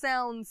 That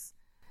sounds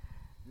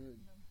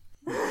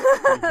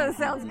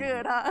sounds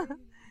good, huh?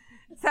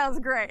 Sounds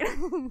great.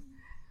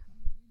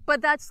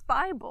 But that's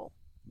Bible.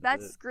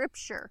 That's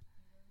scripture.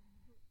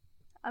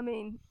 I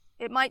mean,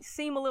 it might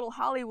seem a little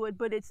Hollywood,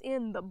 but it's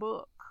in the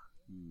book.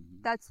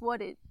 Mm-hmm. That's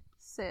what it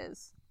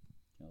says.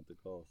 Count the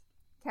cost.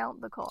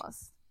 Count the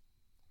cost.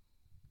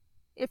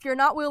 If you're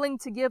not willing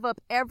to give up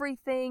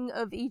everything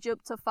of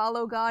Egypt to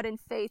follow God in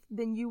faith,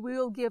 then you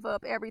will give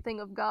up everything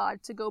of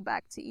God to go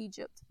back to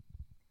Egypt,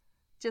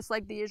 just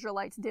like the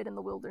Israelites did in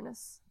the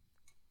wilderness.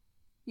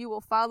 You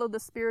will follow the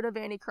spirit of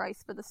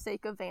Antichrist for the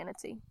sake of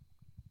vanity.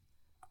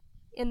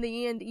 In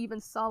the end, even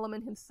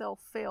Solomon himself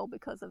fell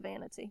because of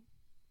vanity.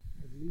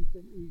 At least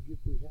in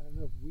Egypt we had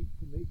enough wheat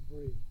to make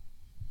bread.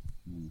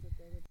 That's what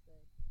they would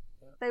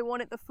say. They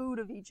wanted the food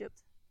of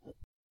Egypt.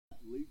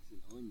 Leeks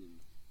and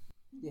onions.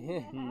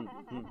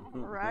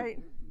 Right?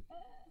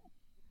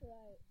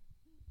 Right.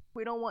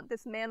 We don't want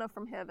this manna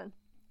from heaven.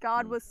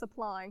 God was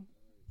supplying.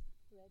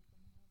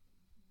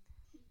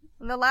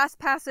 And the last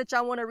passage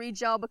I want to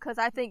read y'all, because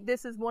I think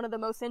this is one of the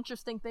most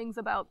interesting things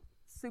about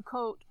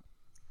Sukkot.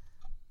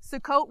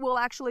 Sukkot will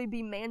actually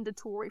be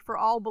mandatory for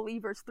all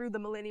believers through the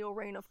millennial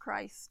reign of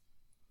Christ.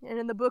 And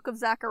in the book of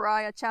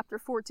Zechariah, chapter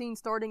 14,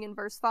 starting in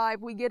verse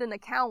 5, we get an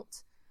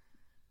account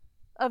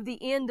of the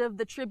end of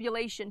the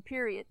tribulation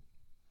period.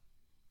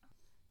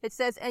 It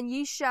says, "And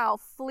ye shall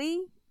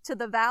flee to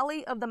the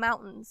valley of the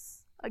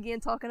mountains." Again,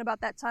 talking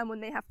about that time when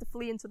they have to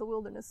flee into the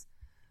wilderness.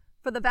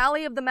 "For the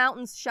valley of the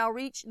mountains shall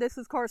reach," this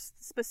is, of course,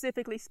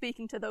 specifically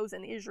speaking to those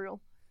in Israel.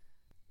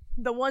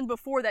 The one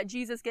before that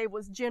Jesus gave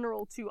was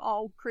general to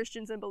all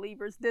Christians and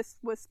believers. This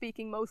was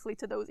speaking mostly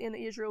to those in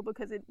Israel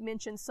because it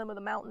mentions some of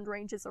the mountain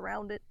ranges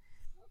around it.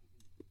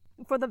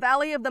 "For the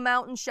valley of the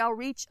mountains shall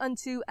reach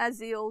unto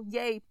Azil,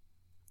 yea,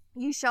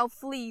 ye shall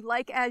flee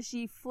like as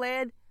ye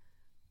fled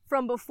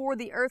from before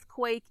the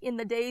earthquake in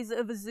the days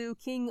of Azu,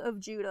 king of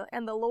Judah.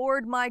 And the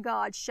Lord my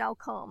God shall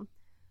come,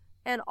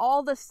 and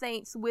all the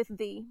saints with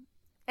thee.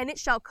 And it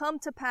shall come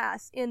to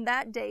pass in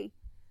that day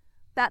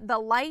that the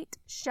light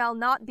shall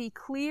not be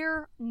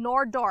clear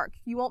nor dark."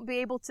 You won't be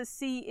able to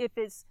see if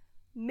it's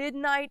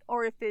midnight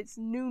or if it's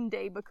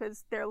noonday,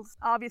 because there's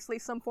obviously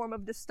some form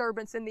of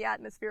disturbance in the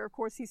atmosphere. Of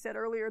course, he said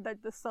earlier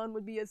that the sun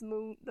would be as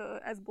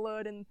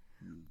blood, and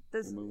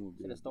The moon would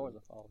be. And the stars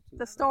will fall too.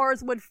 the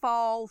stars would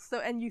fall.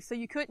 So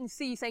you couldn't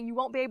see, saying you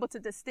won't be able to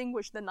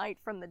distinguish the night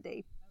from the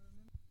day.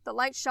 "The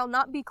light shall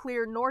not be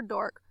clear nor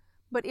dark,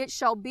 but it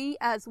shall be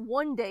as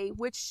one day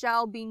which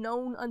shall be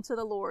known unto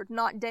the Lord,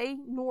 not day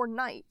nor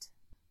night.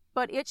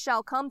 But it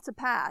shall come to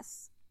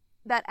pass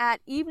that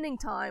at evening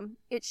time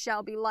it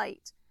shall be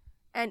light.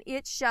 And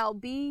it shall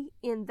be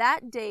in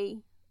that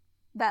day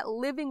that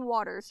living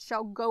waters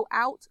shall go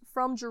out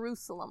from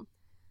Jerusalem,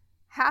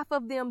 half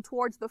of them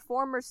towards the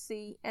former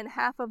sea, and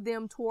half of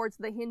them towards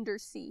the hinder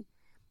sea.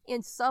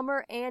 In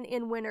summer and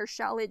in winter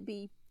shall it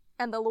be.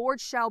 And the Lord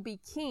shall be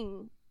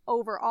king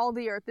over all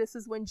the earth." This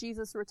is when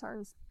Jesus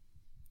returns.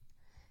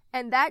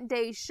 "And that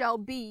day shall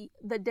be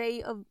the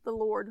day of the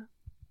Lord,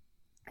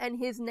 and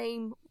his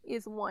name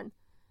is one.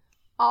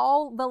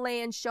 All the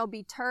land shall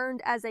be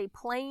turned as a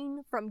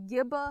plain from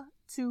Gibeah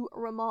to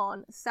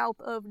Ramon, south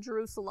of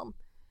Jerusalem,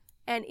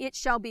 and it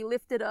shall be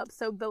lifted up."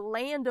 So the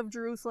land of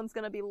Jerusalem is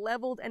going to be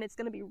leveled, and it's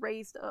going to be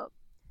raised up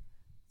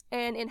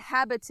and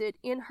inhabited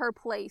in her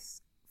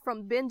place,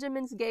 from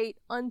Benjamin's gate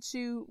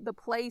unto the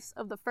place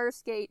of the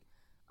first gate,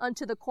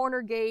 unto the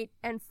corner gate,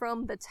 and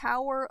from the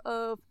tower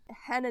of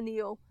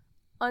Hananiel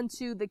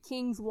unto the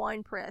king's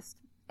winepress.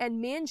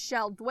 And men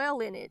shall dwell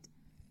in it,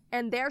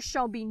 and there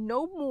shall be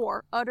no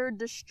more utter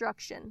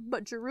destruction,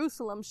 but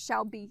Jerusalem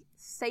shall be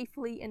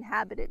safely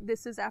inhabited.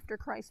 This is after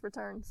Christ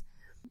returns.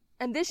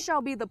 "And this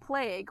shall be the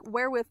plague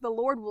wherewith the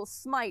Lord will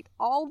smite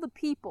all the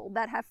people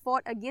that have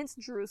fought against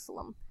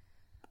Jerusalem.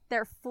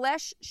 Their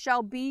flesh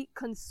shall be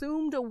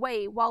consumed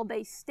away while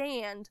they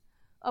stand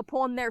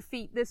upon their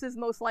feet." This is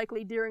most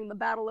likely during the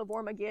Battle of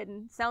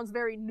Armageddon. Sounds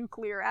very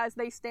nuclear. As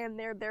they stand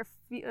there,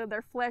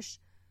 their flesh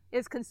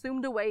is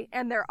consumed away,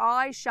 and their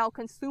eyes shall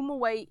consume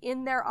away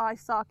in their eye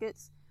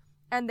sockets,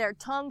 and their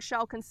tongue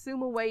shall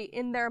consume away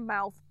in their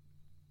mouth.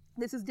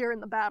 This is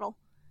during the battle.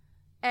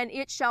 "And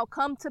it shall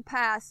come to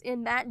pass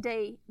in that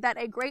day that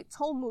a great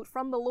tumult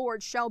from the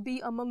Lord shall be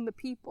among the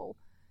people,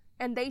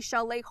 and they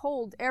shall lay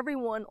hold every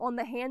one on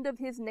the hand of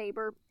his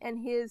neighbor, and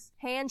his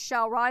hand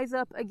shall rise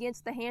up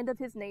against the hand of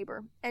his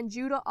neighbor, and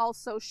Judah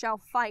also shall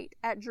fight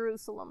at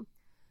Jerusalem.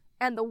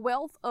 And the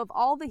wealth of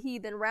all the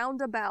heathen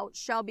round about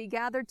shall be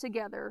gathered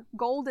together,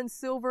 gold and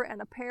silver and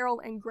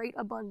apparel and great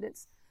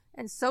abundance.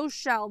 And so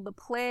shall the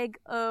plague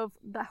of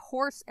the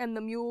horse and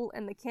the mule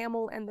and the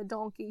camel and the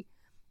donkey,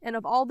 and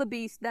of all the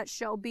beasts that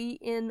shall be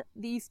in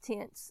these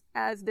tents,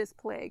 as this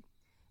plague.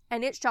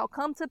 And it shall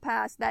come to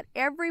pass that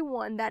every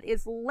one that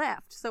is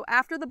left," so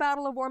after the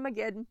Battle of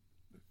Armageddon,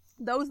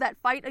 those that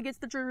fight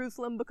against the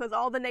Jerusalem, because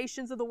all the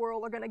nations of the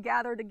world are going to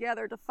gather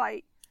together to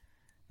fight.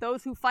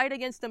 Those who fight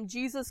against them,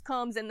 Jesus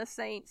comes and the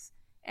saints,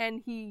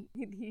 and he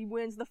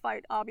wins the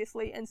fight,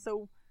 obviously. And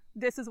so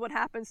this is what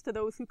happens to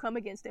those who come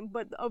against him.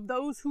 But of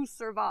those who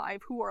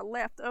survive, who are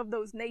left of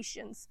those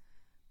nations,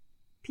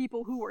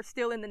 people who are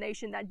still in the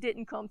nation that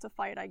didn't come to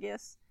fight, I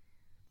guess.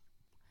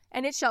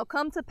 "And it shall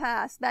come to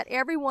pass that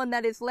every one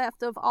that is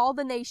left of all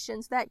the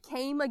nations that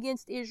came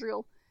against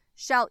Israel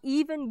shall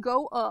even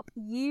go up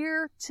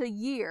year to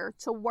year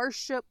to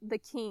worship the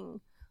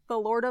King, the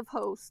Lord of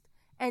hosts,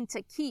 and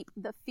to keep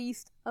the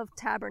Feast of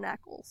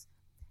Tabernacles.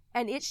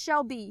 And it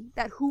shall be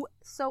that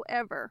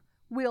whosoever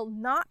will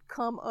not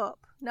come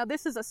up," now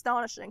this is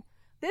astonishing,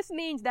 This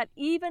means that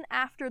even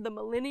after the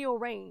millennial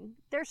reign,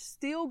 there's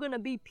still going to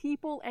be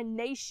people and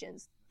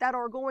nations that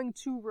are going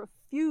to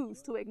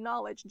refuse to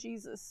acknowledge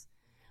Jesus.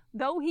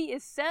 Though he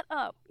is set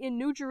up in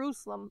New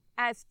Jerusalem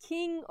as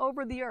king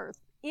over the earth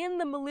in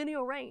the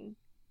millennial reign,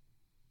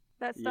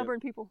 that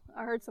stubborn people.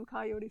 I heard some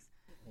coyotes.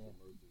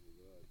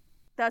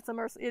 That's a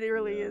mercy. It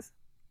really is.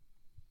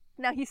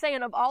 Now he's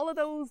saying of all of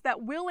those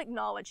that will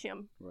acknowledge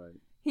him, Right.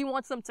 he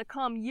wants them to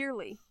come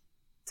yearly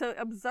to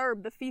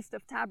observe the Feast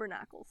of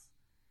Tabernacles.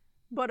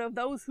 But of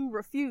those who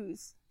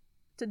refuse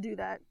to do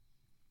that,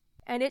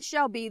 and it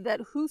shall be that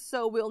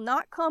whoso will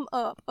not come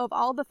up of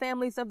all the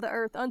families of the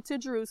earth unto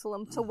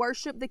Jerusalem to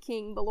worship the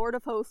King, the Lord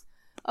of hosts,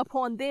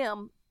 upon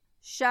them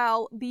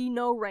shall be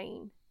no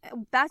rain.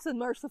 That's a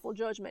merciful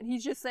judgment.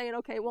 He's just saying,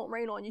 okay, it won't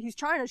rain on you. He's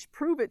trying to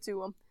prove it to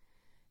them.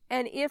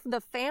 And if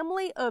the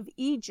family of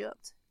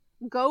Egypt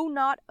go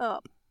not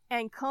up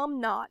and come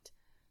not,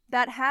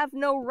 that have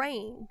no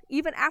rain,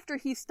 even after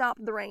he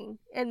stopped the rain,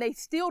 and they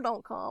still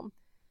don't come,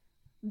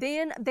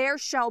 then there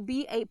shall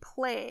be a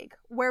plague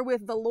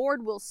wherewith the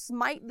Lord will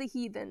smite the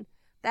heathen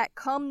that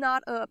come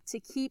not up to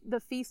keep the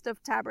Feast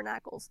of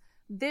Tabernacles.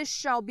 This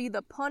shall be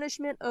the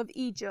punishment of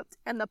Egypt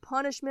and the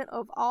punishment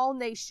of all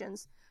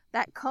nations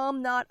that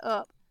come not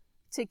up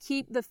to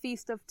keep the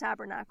Feast of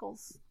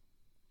Tabernacles.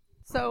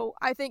 So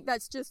I think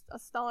that's just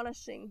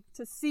astonishing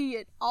to see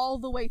it all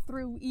the way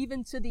through,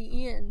 even to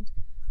the end,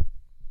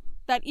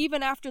 that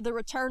even after the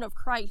return of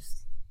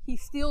Christ,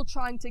 he's still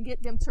trying to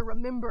get them to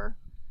remember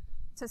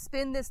to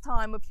spend this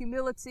time of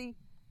humility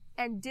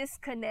and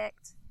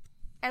disconnect.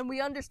 And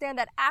we understand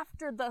that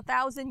after the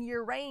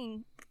 1,000-year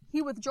reign,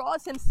 he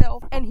withdraws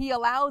himself and he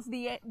allows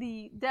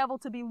the devil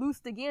to be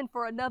loosed again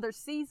for another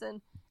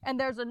season, and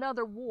there's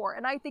another war.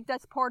 And I think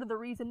that's part of the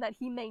reason that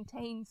he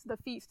maintains the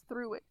feast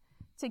through it,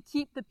 to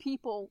keep the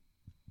people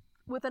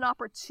with an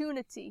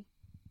opportunity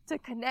to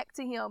connect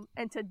to him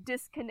and to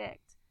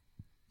disconnect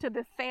to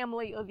the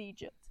family of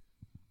Egypt,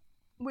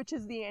 which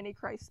is the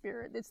Antichrist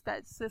spirit. It's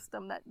that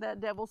system,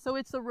 that devil. So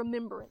it's a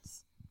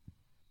remembrance.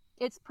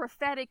 It's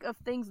prophetic of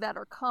things that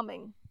are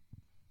coming.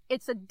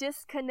 It's a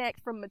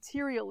disconnect from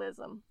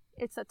materialism.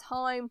 It's a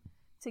time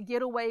to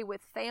get away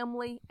with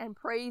family and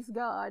praise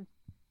God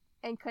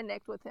and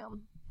connect with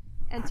him.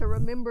 And to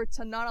remember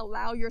to not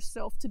allow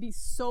yourself to be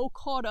so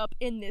caught up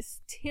in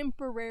this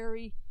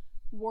temporary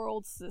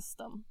world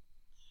system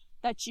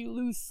that you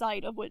lose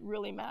sight of what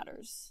really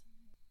matters.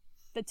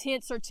 The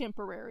tents are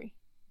temporary.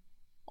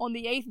 On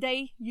the 8th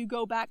day, you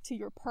go back to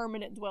your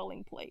permanent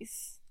dwelling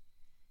place.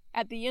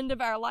 At the end of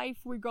our life,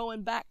 we're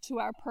going back to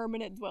our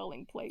permanent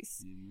dwelling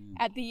place. Amen.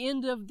 At the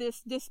end of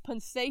this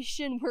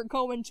dispensation, we're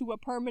going to a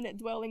permanent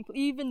dwelling place.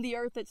 Even the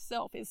earth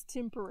itself is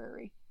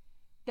temporary.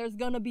 There's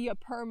going to be a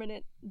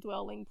permanent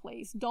dwelling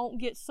place. Don't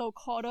get so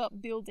caught up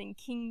building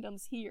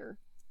kingdoms here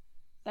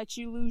that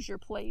you lose your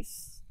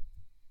place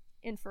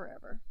in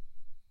forever.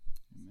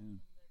 Amen.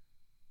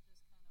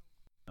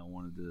 I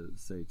wanted to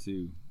say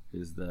too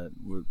is that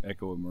we'll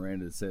echo what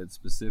Miranda said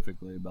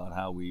specifically about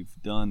how we've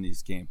done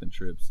these camping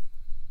trips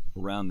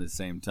around the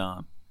same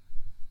time.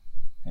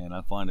 And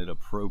I find it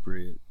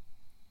appropriate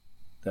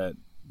that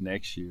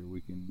next year we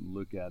can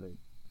look at it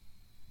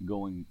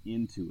going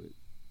into it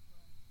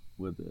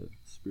with a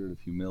spirit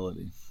of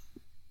humility.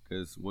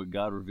 Because what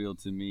God revealed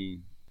to me,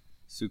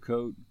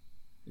 Sukkot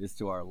is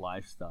to our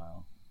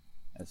lifestyle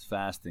as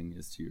fasting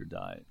is to your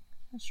diet.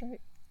 That's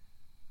right.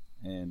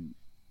 And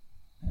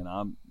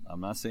I'm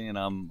not saying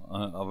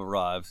I've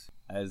arrived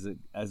as it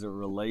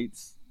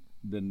relates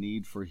the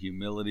need for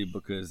humility,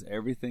 because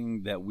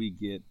everything that we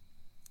get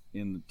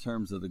in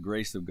terms of the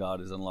grace of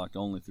God is unlocked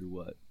only through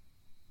what?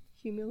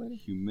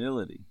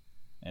 Humility.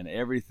 And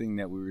everything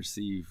that we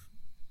receive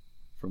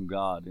from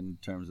God in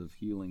terms of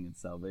healing and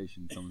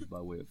salvation comes by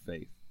way of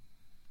faith.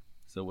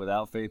 So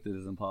without faith it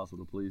is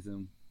impossible to please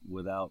him.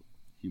 Without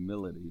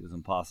humility it is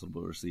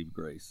impossible to receive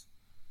grace.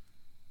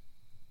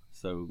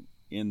 So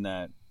in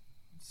that,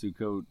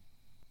 Sukkot,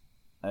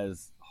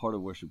 as Heart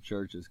of Worship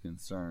Church is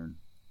concerned,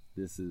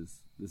 this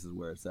is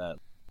where it's at.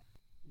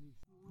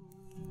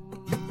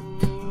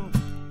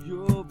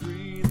 You're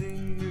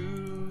breathing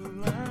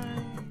new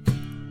life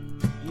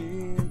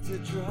into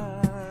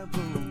dry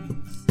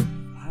bones.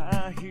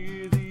 I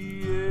hear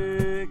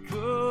the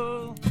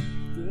echo,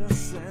 the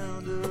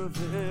sound of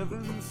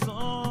heaven's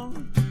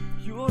song.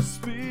 Your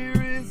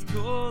spirit's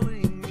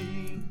calling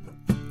me.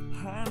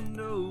 I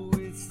know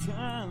it's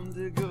time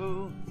to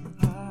go.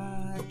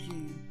 I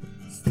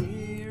can't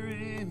stay here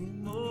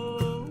anymore.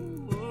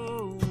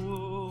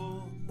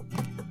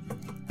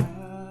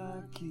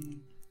 I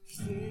can't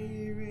stay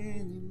here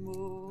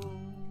anymore.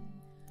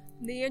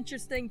 The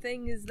interesting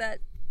thing is that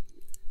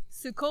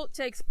Sukkot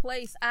takes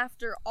place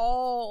after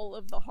all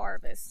of the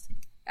harvest,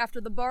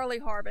 after the barley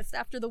harvest,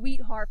 after the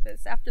wheat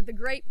harvest, after the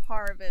grape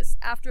harvest,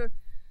 after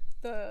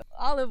the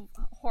olive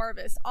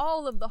harvest.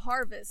 All of the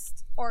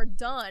harvests are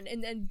done.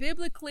 And then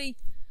biblically,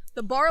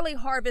 the barley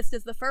harvest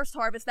is the first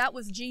harvest. That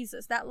was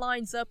Jesus. That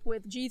lines up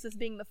with Jesus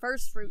being the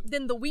first fruit.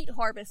 Then the wheat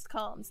harvest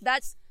comes.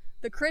 That's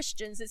the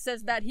Christians, it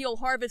says that he'll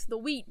harvest the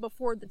wheat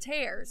before the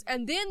tares.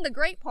 And then the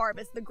grape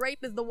harvest. The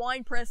grape is the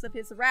winepress of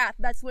his wrath.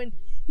 That's when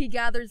he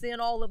gathers in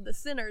all of the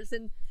sinners.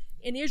 And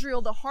in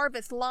Israel, the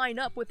harvests line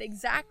up with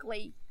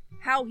exactly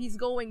how he's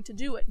going to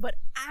do it. But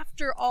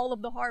after all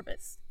of the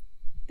harvest,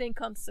 then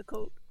comes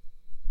Sukkot.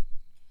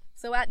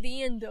 So at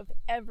the end of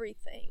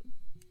everything,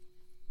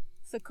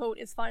 Sukkot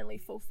is finally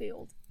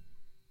fulfilled.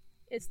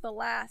 It's the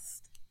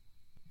last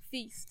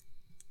feast,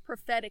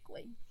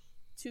 prophetically,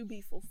 to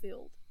be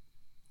fulfilled.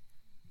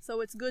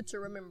 So it's good to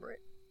remember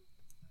it.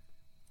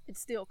 It's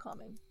still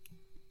coming.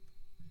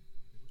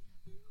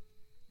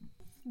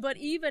 But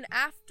even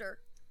after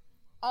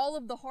all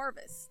of the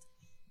harvest,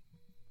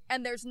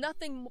 and there's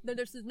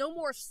no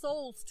more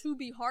souls to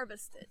be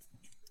harvested,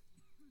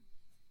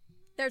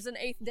 there's an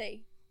 8th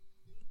day.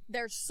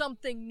 There's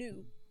something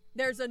new.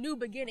 There's a new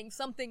beginning,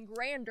 something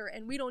grander,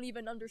 and we don't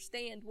even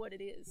understand what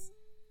it is.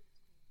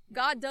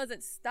 God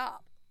doesn't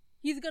stop.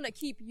 He's going to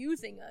keep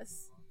using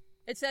us.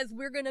 It says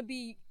we're going to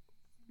be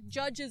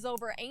judges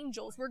over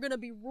angels. We're going to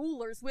be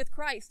rulers with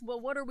Christ. Well,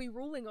 what are we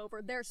ruling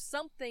over? There's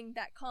something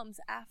that comes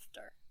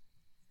after.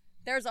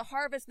 There's a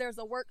harvest, there's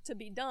a work to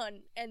be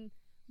done, and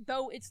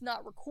though it's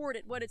not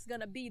recorded what it's going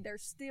to be,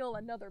 there's still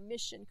another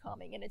mission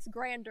coming, and it's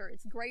grander,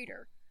 it's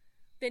greater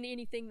than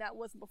anything that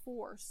was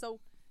before. So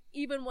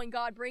even when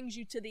God brings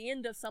you to the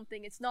end of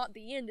something, it's not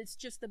the end, it's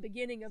just the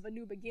beginning of a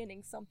new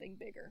beginning, something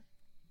bigger.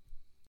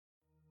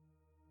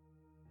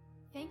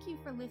 Thank you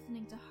for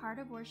listening to Heart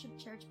of Worship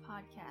Church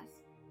podcast.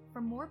 For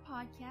more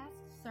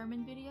podcasts,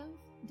 sermon videos,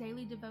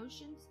 daily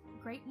devotions,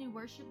 great new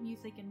worship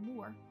music, and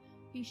more,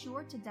 be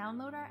sure to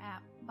download our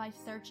app by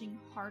searching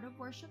Heart of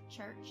Worship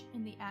Church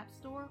in the App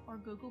Store or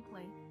Google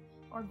Play,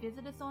 or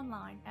visit us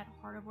online at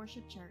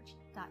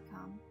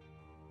heartofworshipchurch.com.